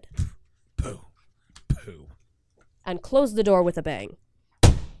said, "Pooh, pooh," and closed the door with a bang.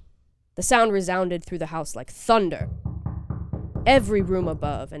 The sound resounded through the house like thunder. Every room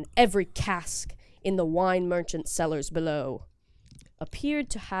above and every cask in the wine merchant's cellars below appeared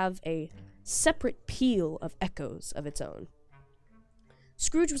to have a separate peal of echoes of its own.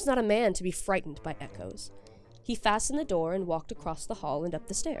 Scrooge was not a man to be frightened by echoes. He fastened the door and walked across the hall and up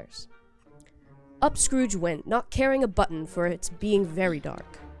the stairs. Up Scrooge went, not caring a button for its being very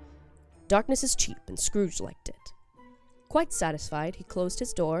dark. Darkness is cheap, and Scrooge liked it. Quite satisfied, he closed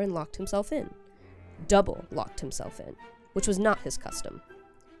his door and locked himself in. Double locked himself in, which was not his custom.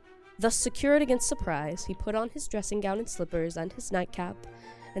 Thus secured against surprise, he put on his dressing gown and slippers and his nightcap,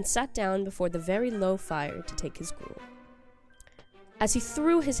 and sat down before the very low fire to take his gruel. As he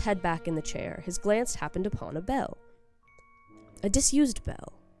threw his head back in the chair, his glance happened upon a bell. A disused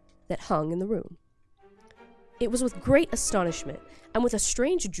bell that hung in the room. It was with great astonishment and with a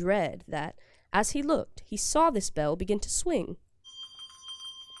strange dread that, as he looked, he saw this bell begin to swing.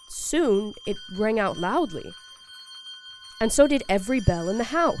 Soon it rang out loudly, and so did every bell in the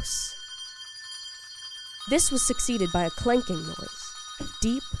house. This was succeeded by a clanking noise,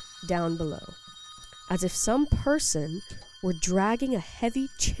 deep down below, as if some person were dragging a heavy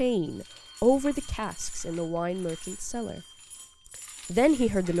chain over the casks in the wine merchant's cellar. Then he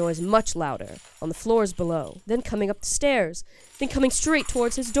heard the noise much louder, on the floors below, then coming up the stairs, then coming straight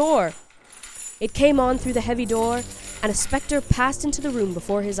towards his door. It came on through the heavy door, and a spectre passed into the room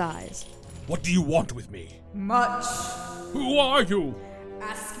before his eyes. What do you want with me? Much. Who are you?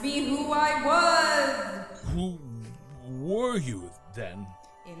 Ask me who I was. Who were you, then?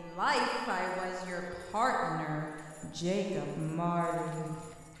 In life, I was your partner, Jacob Martin.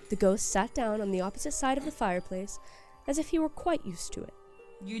 The ghost sat down on the opposite side of the fireplace, as if he were quite used to it.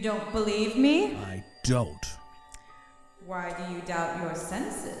 You don't believe me? I don't. Why do you doubt your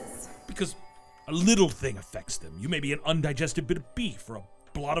senses? Because a little thing affects them. You may be an undigested bit of beef, or a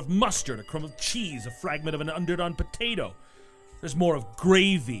blot of mustard, a crumb of cheese, a fragment of an underdone potato. There's more of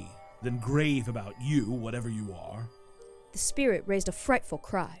gravy than grave about you, whatever you are. The spirit raised a frightful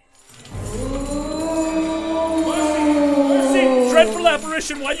cry. Mercy! Dreadful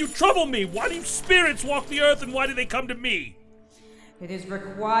apparition, why do you trouble me? Why do you spirits walk the earth, and why do they come to me? It is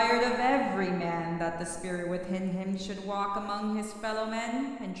required of every man that the spirit within him should walk among his fellow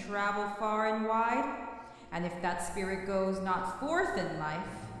men and travel far and wide. And if that spirit goes not forth in life,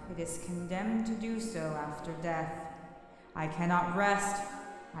 it is condemned to do so after death. I cannot rest.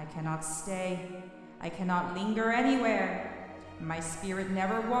 I cannot stay. I cannot linger anywhere. My spirit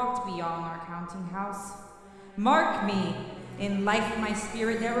never walked beyond our counting house. Mark me, in life my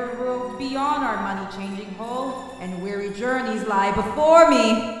spirit never roved beyond our money-changing hole, and weary journeys lie before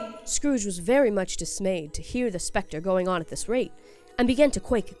me. Scrooge was very much dismayed to hear the spectre going on at this rate, and began to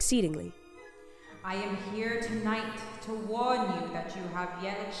quake exceedingly. I am here tonight to warn you that you have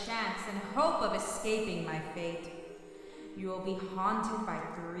yet a chance and hope of escaping my fate. You will be haunted by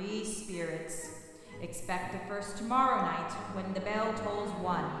 3 spirits. Expect the first tomorrow night when the bell tolls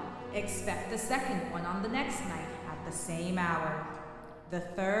 1. Expect the second one on the next night at the same hour. The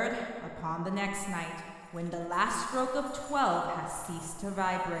third upon the next night when the last stroke of 12 has ceased to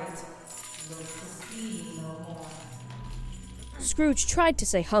vibrate. Look to see no more. Scrooge tried to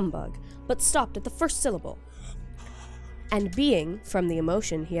say humbug, but stopped at the first syllable. And being, from the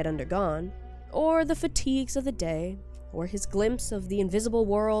emotion he had undergone, or the fatigues of the day, or his glimpse of the invisible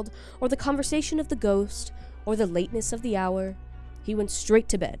world, or the conversation of the ghost, or the lateness of the hour, he went straight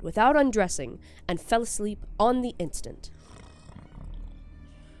to bed without undressing and fell asleep on the instant.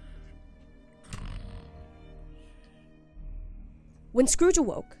 When Scrooge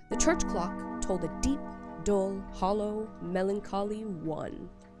awoke, the church clock tolled a deep, dull, hollow, melancholy 1.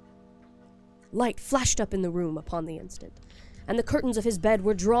 Light flashed up in the room upon the instant, and the curtains of his bed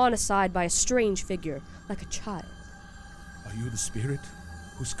were drawn aside by a strange figure, like a child. Are you the spirit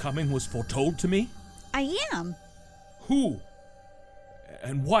whose coming was foretold to me? I am. Who?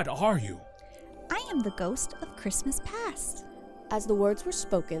 And what are you? I am the ghost of Christmas past. As the words were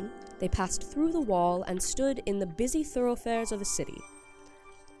spoken, they passed through the wall and stood in the busy thoroughfares of the city.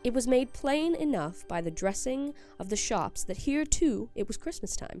 It was made plain enough by the dressing of the shops that here, too, it was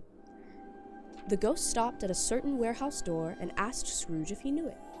Christmas time. The ghost stopped at a certain warehouse door and asked Scrooge if he knew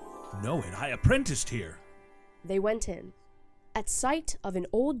it. Know it. I apprenticed here. They went in. At sight of an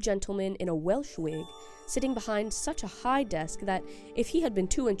old gentleman in a Welsh wig, sitting behind such a high desk that, if he had been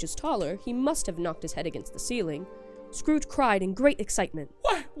 2 inches taller, he must have knocked his head against the ceiling, Scrooge cried in great excitement.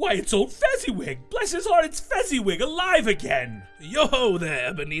 Why, it's old Fezziwig! Bless his heart, it's Fezziwig, alive again! Yo-ho there,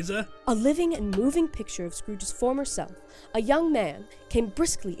 Ebenezer! A living and moving picture of Scrooge's former self, a young man, came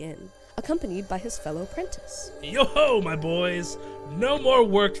briskly in, accompanied by his fellow apprentice. Yo-ho, my boys! No more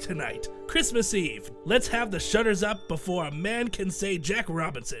work tonight. Christmas Eve. Let's have the shutters up before a man can say Jack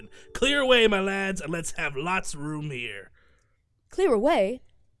Robinson. Clear away, my lads, and let's have lots of room here. Clear away?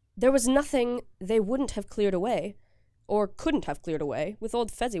 There was nothing they wouldn't have cleared away, or couldn't have cleared away, with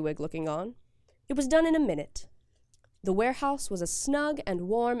old Fezziwig looking on. It was done in a minute. The warehouse was as snug and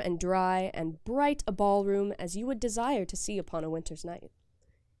warm and dry and bright a ballroom as you would desire to see upon a winter's night.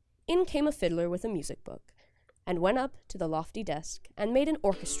 In came a fiddler with a music book, and went up to the lofty desk and made an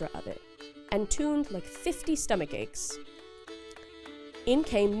orchestra of it, and tuned like 50 stomach aches. In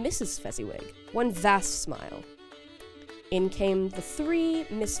came Mrs. Fezziwig, one vast smile. In came the 3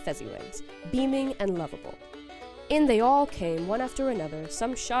 Miss Fezziwigs, beaming and lovable. In they all came, one after another,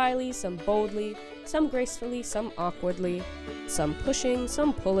 some shyly, some boldly, some gracefully, some awkwardly, some pushing,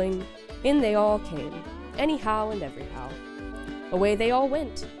 some pulling. In they all came, anyhow and everyhow. Away they all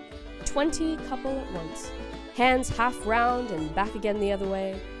went, 20 couple at once, hands half round and back again the other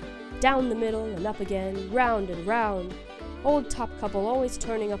way, down the middle and up again, round and round, old top couple always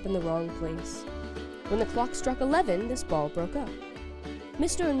turning up in the wrong place. When the clock struck 11, this ball broke up.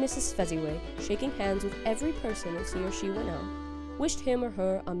 Mr. and Mrs. Fezziwig, shaking hands with every person as he or she went out, wished him or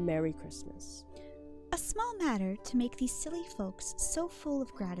her a Merry Christmas. A small matter to make these silly folks so full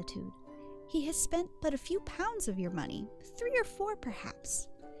of gratitude. He has spent but a few pounds of your money, 3 or 4 perhaps.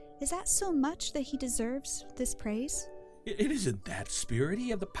 Is that so much that he deserves this praise? It isn't that, Spirit. He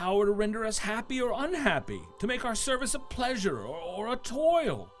had the power to render us happy or unhappy, to make our service a pleasure or a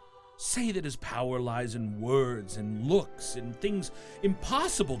toil. Say that his power lies in words and looks, in things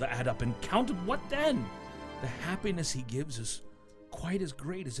impossible to add up and count. What then? The happiness he gives is quite as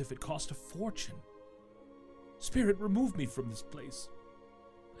great as if it cost a fortune. Spirit, remove me from this place.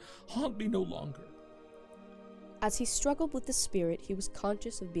 Haunt me no longer. As he struggled with the spirit, he was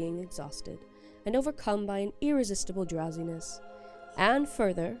conscious of being exhausted and overcome by an irresistible drowsiness, and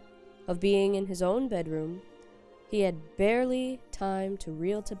further, of being in his own bedroom. He had barely time to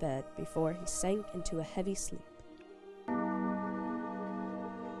reel to bed before he sank into a heavy sleep.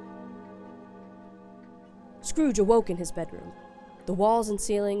 Scrooge awoke in his bedroom. The walls and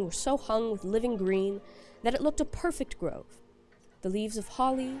ceiling were so hung with living green that it looked a perfect grove. The leaves of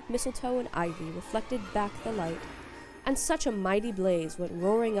holly, mistletoe, and ivy reflected back the light, and such a mighty blaze went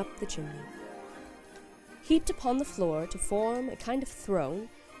roaring up the chimney. Heaped upon the floor to form a kind of throne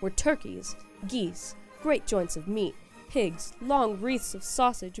were turkeys, geese, great joints of meat, pigs, long wreaths of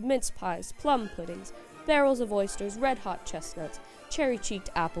sausage, mince pies, plum puddings, barrels of oysters, red-hot chestnuts,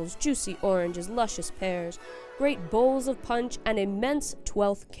 cherry-cheeked apples, juicy oranges, luscious pears, great bowls of punch, and immense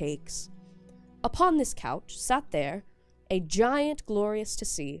 12th cakes. Upon this couch sat there a giant glorious to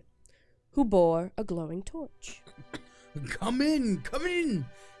see, who bore a glowing torch. Come in,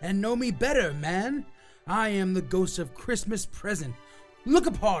 and know me better, man. I am the ghost of Christmas present. Look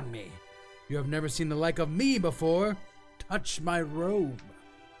upon me. You have never seen the like of me before. Touch my robe.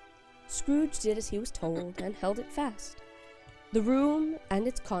 Scrooge did as he was told and held it fast. The room and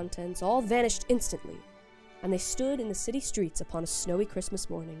its contents all vanished instantly, and they stood in the city streets upon a snowy Christmas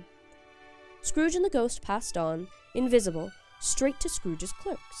morning. Scrooge and the ghost passed on, invisible, straight to Scrooge's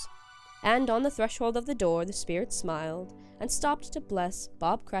clerks. And on the threshold of the door the spirit smiled and stopped to bless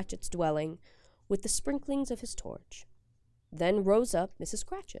Bob Cratchit's dwelling with the sprinklings of his torch. Then rose up Mrs.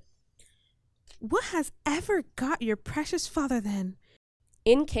 Cratchit. What has ever got your precious father then?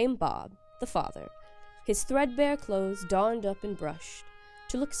 In came Bob, the father, his threadbare clothes darned up and brushed,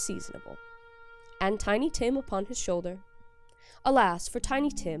 to look seasonable, and Tiny Tim upon his shoulder. Alas, for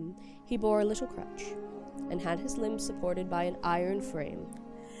Tiny Tim, he bore a little crutch, and had his limbs supported by an iron frame.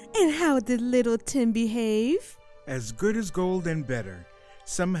 And how did little Tim behave? As good as gold and better.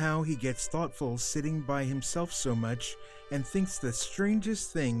 Somehow he gets thoughtful sitting by himself so much and thinks the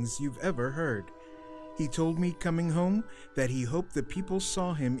strangest things you've ever heard. He told me coming home that he hoped the people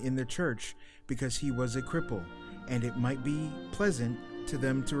saw him in the church because he was a cripple, and it might be pleasant to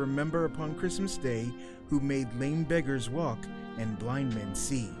them to remember upon Christmas Day who made lame beggars walk and blind men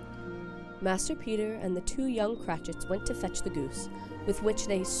see. Master Peter and the 2 young Cratchits went to fetch the goose, with which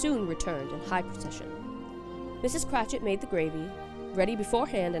they soon returned in high procession. Mrs. Cratchit made the gravy, ready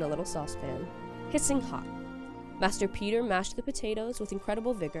beforehand in a little saucepan, hissing hot. Master Peter mashed the potatoes with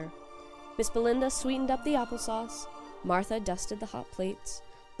incredible vigor. Miss Belinda sweetened up the applesauce. Martha dusted the hot plates.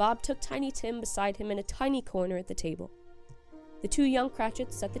 Bob took Tiny Tim beside him in a tiny corner at the table. The 2 young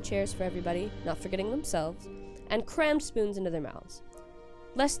Cratchits set the chairs for everybody, not forgetting themselves, and crammed spoons into their mouths,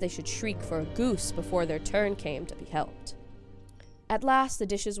 lest they should shriek for a goose before their turn came to be helped. At last the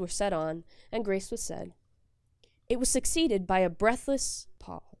dishes were set on, and grace was said. It was succeeded by a breathless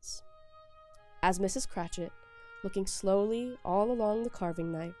pause, as Mrs. Cratchit, looking slowly all along the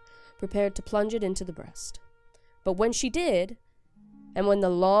carving knife, prepared to plunge it into the breast. But when she did, and when the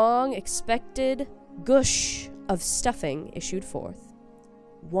long-expected gush of stuffing issued forth,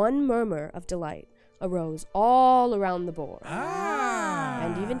 one murmur of delight arose all around the board.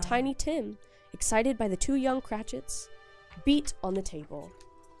 And even Tiny Tim, excited by the two young Cratchits, beat on the table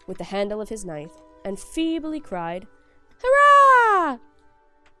with the handle of his knife and feebly cried, "Hurrah!"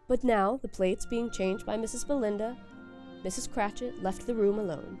 But now, the plates being changed by Mrs. Belinda, Mrs. Cratchit left the room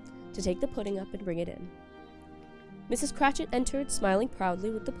alone to take the pudding up and bring it in. Mrs. Cratchit entered, smiling proudly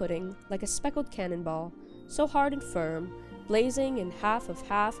with the pudding, like a speckled cannonball, so hard and firm, blazing in half of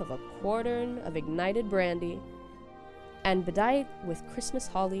a quartern of ignited brandy, and bedight with Christmas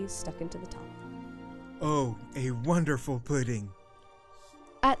hollies stuck into the top. Oh, a wonderful pudding.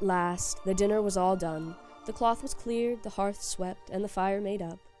 At last, the dinner was all done. The cloth was cleared, the hearth swept, and the fire made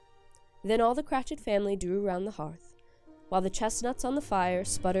up. Then all the Cratchit family drew round the hearth, while the chestnuts on the fire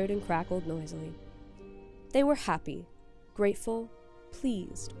sputtered and crackled noisily. They were happy, grateful,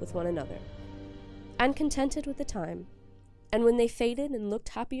 pleased with one another, and contented with the time. And when they faded and looked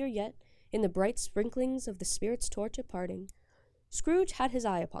happier yet in the bright sprinklings of the spirit's torch at parting, Scrooge had his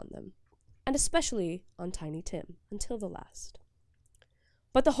eye upon them, and especially on Tiny Tim, until the last.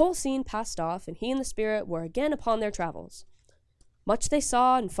 But the whole scene passed off, and he and the spirit were again upon their travels. Much they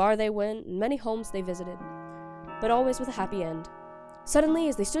saw, and far they went, and many homes they visited, but always with a happy end. Suddenly,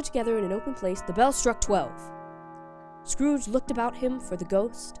 as they stood together in an open place, the bell struck 12. Scrooge looked about him for the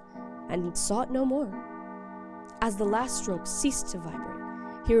ghost, and saw it no more. As the last stroke ceased to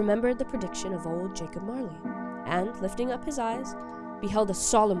vibrate, he remembered the prediction of old Jacob Marley, and, lifting up his eyes, beheld a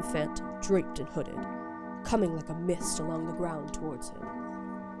solemn phantom, draped and hooded, coming like a mist along the ground towards him.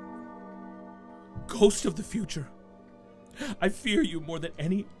 Ghost of the future, I fear you more than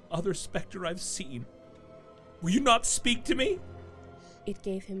any other specter I've seen. Will you not speak to me? It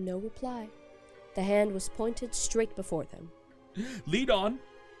gave him no reply. The hand was pointed straight before them. Lead on.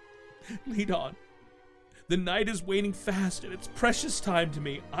 Lead on. The night is waning fast, and it's precious time to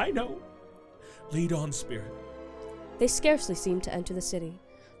me, I know. Lead on, spirit. They scarcely seemed to enter the city,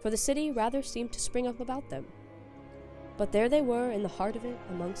 for the city rather seemed to spring up about them. But there they were in the heart of it,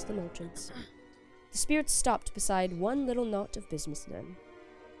 amongst the merchants. The spirit stopped beside one little knot of businessmen.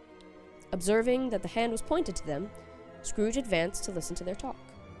 Observing that the hand was pointed to them, Scrooge advanced to listen to their talk.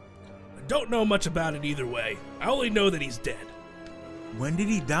 I don't know much about it either way. I only know that he's dead. When did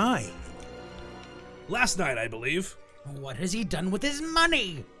he die? Last night, I believe. What has he done with his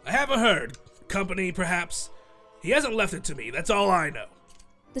money? I haven't heard. Company, perhaps. He hasn't left it to me, that's all I know.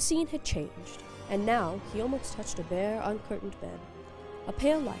 The scene had changed, and now he almost touched a bare, uncurtained bed. A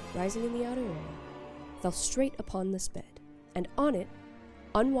pale light rising in the outer air fell straight upon this bed, and on it,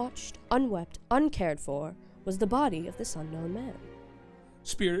 unwatched, unwept, uncared for, was the body of this unknown man.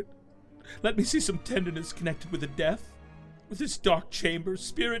 Spirit, let me see some tenderness connected with the death. With this dark chamber,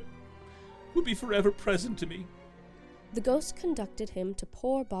 Spirit will be forever present to me. The ghost conducted him to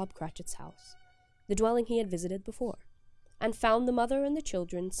poor Bob Cratchit's house, the dwelling he had visited before, and found the mother and the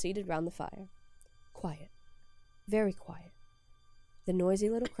children seated round the fire. Quiet, very quiet. The noisy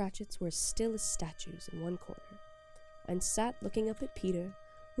little Cratchits were as still as statues in one corner, and sat looking up at Peter,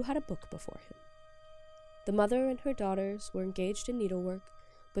 who had a book before him. The mother and her daughters were engaged in needlework,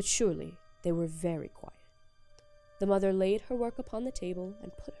 but surely they were very quiet. The mother laid her work upon the table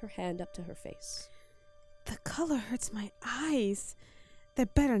and put her hand up to her face. The color hurts my eyes. They're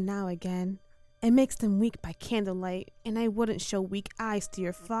better now again. It makes them weak by candlelight, and I wouldn't show weak eyes to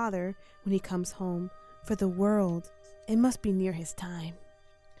your father when he comes home, for the world. It must be near his time.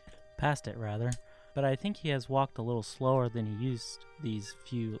 Past it, rather. But I think he has walked a little slower than he used these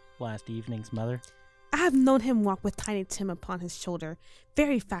few last evenings, Mother. I have known him walk with Tiny Tim upon his shoulder,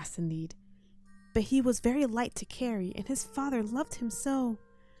 very fast indeed. But he was very light to carry, and his father loved him so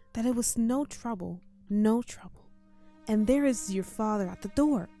that it was no trouble. And there is your father at the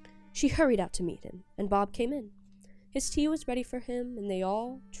door. She hurried out to meet him, and Bob came in. His tea was ready for him, and they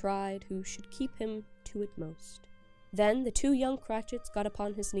all tried who should keep him to it most. Then the two young Cratchits got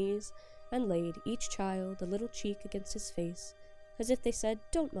upon his knees, and laid each child a little cheek against his face, as if they said,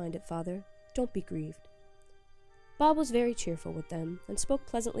 "Don't mind it, father, don't be grieved." Bob was very cheerful with them, and spoke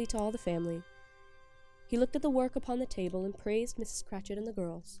pleasantly to all the family. He looked at the work upon the table, and praised Mrs. Cratchit and the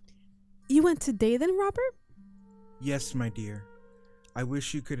girls. You went today then, Robert? Yes, my dear. I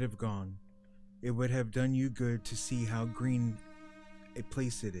wish you could have gone. It would have done you good to see how green a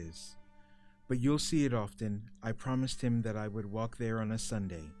place it is. But you'll see it often. I promised him that I would walk there on a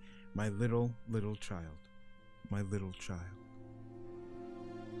Sunday. My little child. My little child.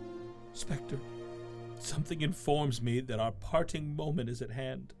 Spectre, something informs me that our parting moment is at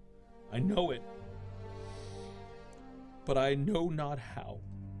hand. I know it. But I know not how.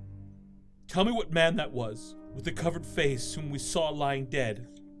 Tell me what man that was, with the covered face, whom we saw lying dead.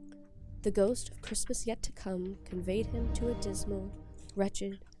 The ghost of Christmas yet to come conveyed him to a dismal,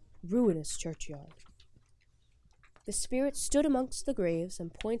 wretched, ruinous churchyard. The spirit stood amongst the graves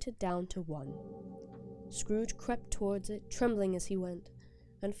and pointed down to one. Scrooge crept towards it, trembling as he went,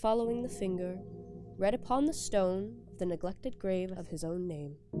 and following the finger, read upon the stone of the neglected grave of his own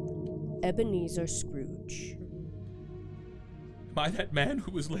name, Ebenezer Scrooge. Am I that man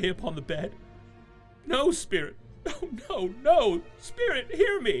who was lay upon the bed? No, Spirit. No. Spirit,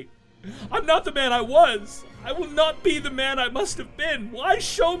 hear me. I'm not the man I was. I will not be the man I must have been. Why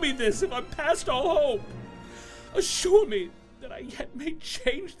show me this if I'm past all hope? Assure me that I yet may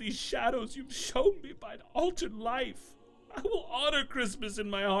change these shadows you've shown me by an altered life. I will honor Christmas in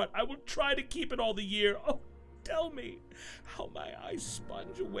my heart. I will try to keep it all the year. Oh, tell me how my eyes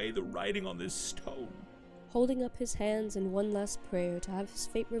sponge away the writing on this stone. Holding up his hands in one last prayer to have his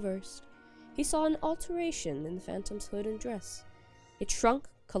fate reversed, he saw an alteration in the phantom's hood and dress. It shrunk,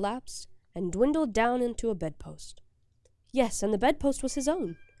 collapsed, and dwindled down into a bedpost. Yes, and the bedpost was his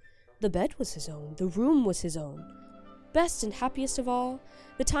own. The bed was his own. The room was his own. Best and happiest of all,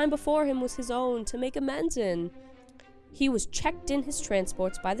 the time before him was his own to make amends in. He was checked in his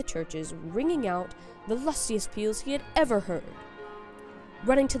transports by the churches, ringing out the lustiest peals he had ever heard.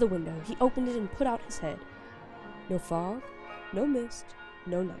 Running to the window, he opened it and put out his head. No fog, no mist,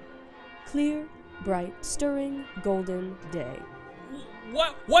 no night. Clear, bright, stirring, golden day.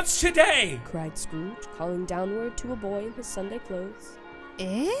 What's today? Cried Scrooge, calling downward to a boy in his Sunday clothes.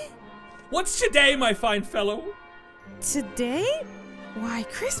 What's today, my fine fellow? Today? Why,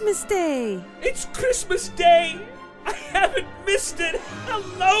 Christmas Day! It's Christmas Day! I haven't missed it!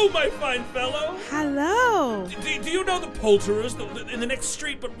 Hello, my fine fellow! Hello! Do you know the poulterers in the next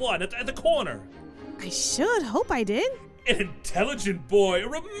street but one, at the corner? I should hope I did. An intelligent boy, a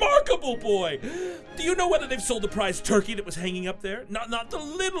remarkable boy! Do you know whether they've sold the prize turkey that was hanging up there? Not the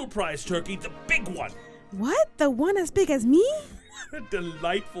little prize turkey, the big one! What? The one as big as me? What a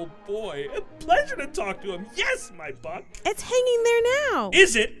delightful boy. A pleasure to talk to him. Yes, my buck. It's hanging there now.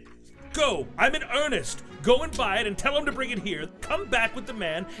 Is it? Go. I'm in earnest. Go and buy it and tell him to bring it here. Come back with the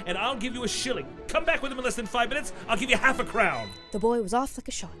man, and I'll give you a shilling. Come back with him in less than 5 minutes. I'll give you half a crown. The boy was off like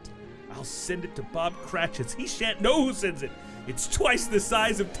a shot. I'll send it to Bob Cratchit's. He shan't know who sends it. It's twice the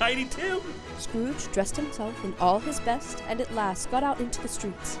size of Tiny Tim. Scrooge dressed himself in all his best and at last got out into the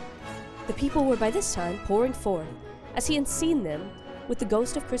streets. The people were by this time pouring forth, as he had seen them with the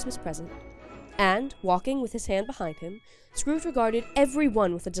ghost of Christmas present. And, walking with his hand behind him, Scrooge regarded every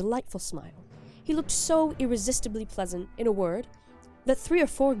one with a delightful smile. He looked so irresistibly pleasant, in a word, that 3 or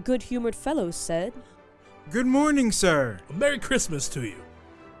 4 good-humored fellows said, "Good morning, sir." Merry Christmas to you.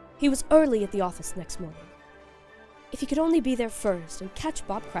 He was early at the office next morning. If he could only be there first and catch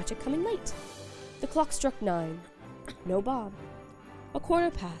Bob Cratchit coming late. The clock struck 9. No Bob. A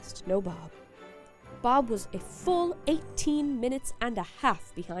quarter past. No Bob. Bob was a full 18 minutes and a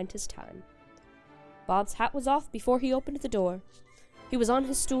half behind his time. Bob's hat was off before he opened the door. He was on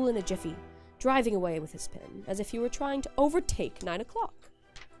his stool in a jiffy, driving away with his pen, as if he were trying to overtake 9 o'clock.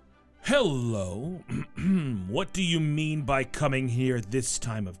 Hello. What do you mean by coming here this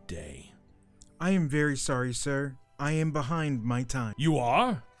time of day? I am very sorry, sir. I am behind my time. You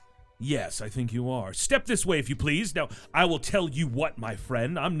are? Yes, I think you are. Step this way, if you please. Now, I will tell you what, my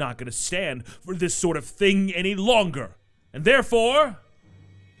friend. I'm not going to stand for this sort of thing any longer. And therefore,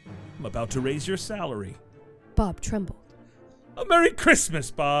 I'm about to raise your salary. Bob trembled. A Merry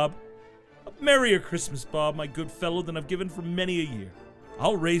Christmas, Bob. A merrier Christmas, Bob, my good fellow, than I've given for many a year.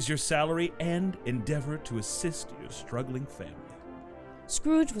 I'll raise your salary and endeavor to assist your struggling family.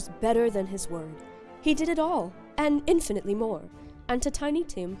 Scrooge was better than his word. He did it all, and infinitely more. And to Tiny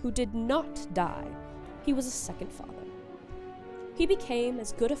Tim, who did not die, he was a second father. He became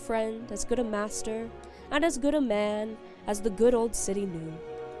as good a friend, as good a master, and as good a man as the good old city knew,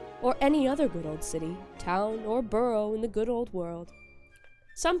 or any other good old city, town, or borough in the good old world.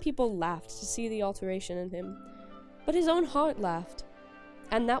 Some people laughed to see the alteration in him, but his own heart laughed,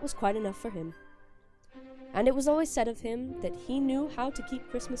 and that was quite enough for him. And it was always said of him that he knew how to keep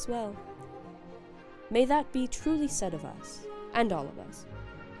Christmas well. May that be truly said of us, and all of us.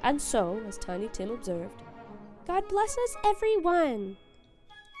 And so, as Tiny Tim observed, God bless us, everyone!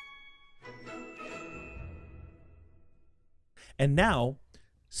 And now,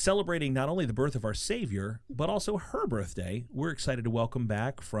 celebrating not only the birth of our Savior, but also her birthday, we're excited to welcome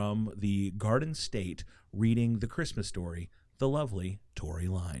back from the Garden State, reading the Christmas story, the lovely Tori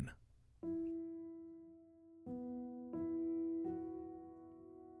Line.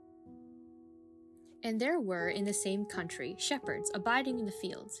 And there were in the same country shepherds abiding in the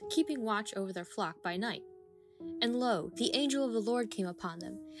fields, keeping watch over their flock by night. And lo, the angel of the Lord came upon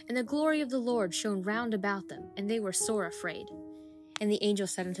them, and the glory of the Lord shone round about them, and they were sore afraid. And the angel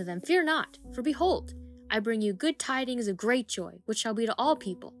said unto them, Fear not, for behold, I bring you good tidings of great joy, which shall be to all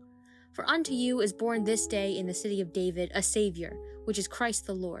people. For unto you is born this day in the city of David a Savior, which is Christ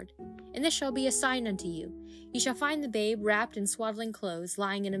the Lord. And this shall be a sign unto you. Ye shall find the babe wrapped in swaddling clothes,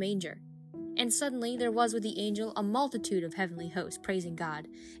 lying in a manger. And suddenly there was with the angel a multitude of heavenly hosts, praising God,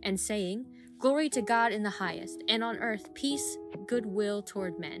 and saying, Glory to God in the highest, and on earth peace, goodwill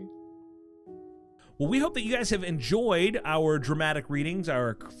toward men. Well, we hope that you guys have enjoyed our dramatic readings,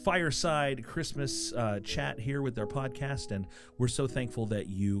 our fireside Christmas chat here with our podcast, and we're so thankful that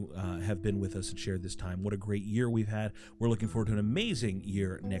you have been with us and shared this time. What a great year we've had. We're looking forward to an amazing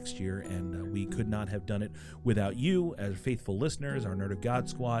year next year, and we could not have done it without you as faithful listeners, our Nerd of God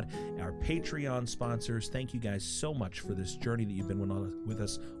squad, our Patreon sponsors. Thank you guys so much for this journey that you've been with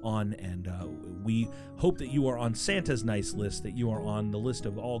us on, and we hope that you are on Santa's nice list, that you are on the list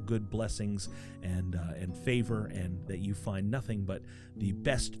of all good blessings and favor, and that you find nothing but the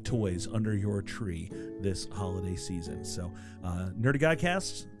best toys under your tree this holiday season. So, Nerdy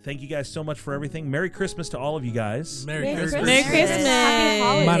Godcast, thank you guys so much for everything. Merry Christmas to all of you guys. Merry Christmas. Merry Christmas. Happy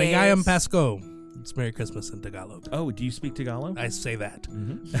holidays. Marigayam Pasko. It's Merry Christmas in Tagalog. Oh, do you speak Tagalog? I say that.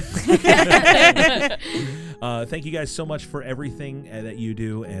 Thank you guys so much for everything that you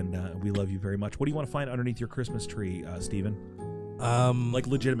do, and we love you very much. What do you want to find underneath your Christmas tree, Steven? Like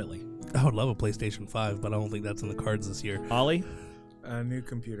legitimately. I would love a PlayStation 5, but I don't think that's in the cards this year. Ollie? A new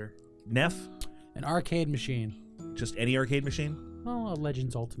computer. Neff? An arcade machine. Just any arcade machine? Oh,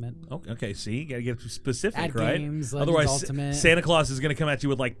 Legends Ultimate. Okay, see, you gotta get specific, At right? games, Legends Otherwise, Ultimate. Santa Claus is gonna come at you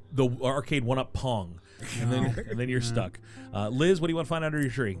with like the arcade one-up Pong, and then you're stuck. Liz, what do you want to find under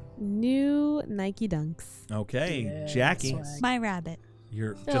your tree? New Nike Dunks. Okay, Jackie, My rabbit.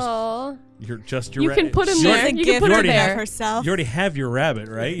 you're Aw. just your. You can put him You there. already- You can put her there. Herself. You already have your rabbit,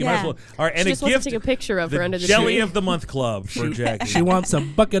 right? You might as Yeah. well. All right, and She a just wants gift. to take a picture of her under the Jelly tree. of the Month Club for Jackie. She wants a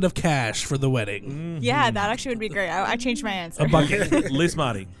bucket of cash for the wedding. Yeah, that actually would be great. I changed my answer. A bucket.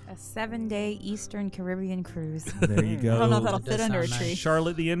 Lismari. A 7-day Eastern Caribbean cruise. There you go. I don't know if that'll fit under a sound tree. nice.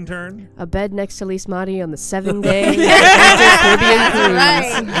 Charlotte the intern. A bed next to Lismari on the 7-day Caribbean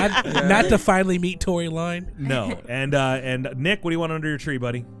cruise. Not to finally meet Tori line. No, and Nick, what do you want under your tree,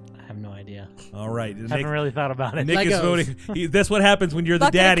 buddy? I have no idea. All right, Haven't really thought about it. Nick is Legos. voting. That's what happens when you're the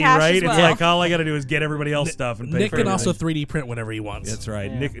Bucket of daddy, cash right? as It's well. like all I got to do is get everybody else stuff and pay Nick for can everything. also 3D print whenever he wants. That's right.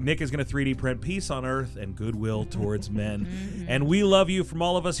 Yeah. Nick is going to 3D print peace on earth and goodwill towards men. And we love you from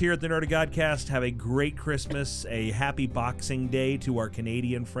all of us here at the Nerd of Godcast. Have a great Christmas, a happy Boxing Day to our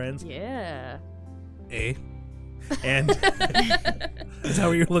Canadian friends. Yeah. Eh? And Is that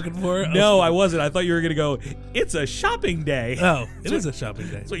what you're looking for? no, I wasn't. I thought you were going to go, it's a shopping day. Oh, it is a shopping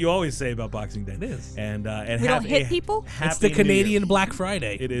day. That's what you always say about Boxing Day. It is. And We don't hit people? It's the Canadian Black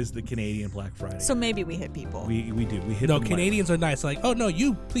Friday. It is the Canadian Black Friday. So maybe we hit people. we do. We hit No, them Canadians are nice. Like, oh no,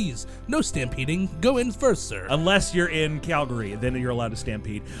 you please, no stampeding. Go in first, sir. Unless you're in Calgary, then you're allowed to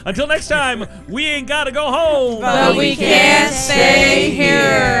stampede. Until next time, we ain't got to go home. But we can't stay here.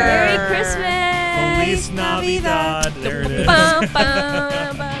 Merry Christmas. Feliz Navidad. There it is. Bum,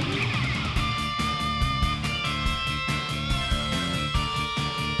 bum, bum.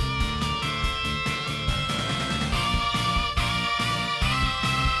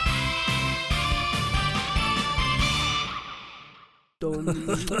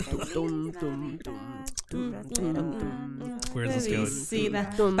 Where's this going? See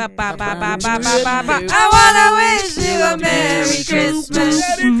that? Dum, Ba, ba, ba, ba, ba, ba, ba, ba, ba. I wanna wish you a Merry Christmas.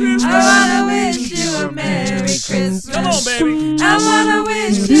 I wanna wish you a Merry Christmas. Come on, baby. I wanna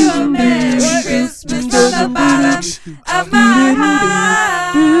wish you a Merry Christmas from the bottom of my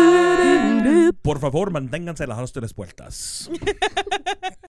heart. Por favor, manténganse las dos puertas.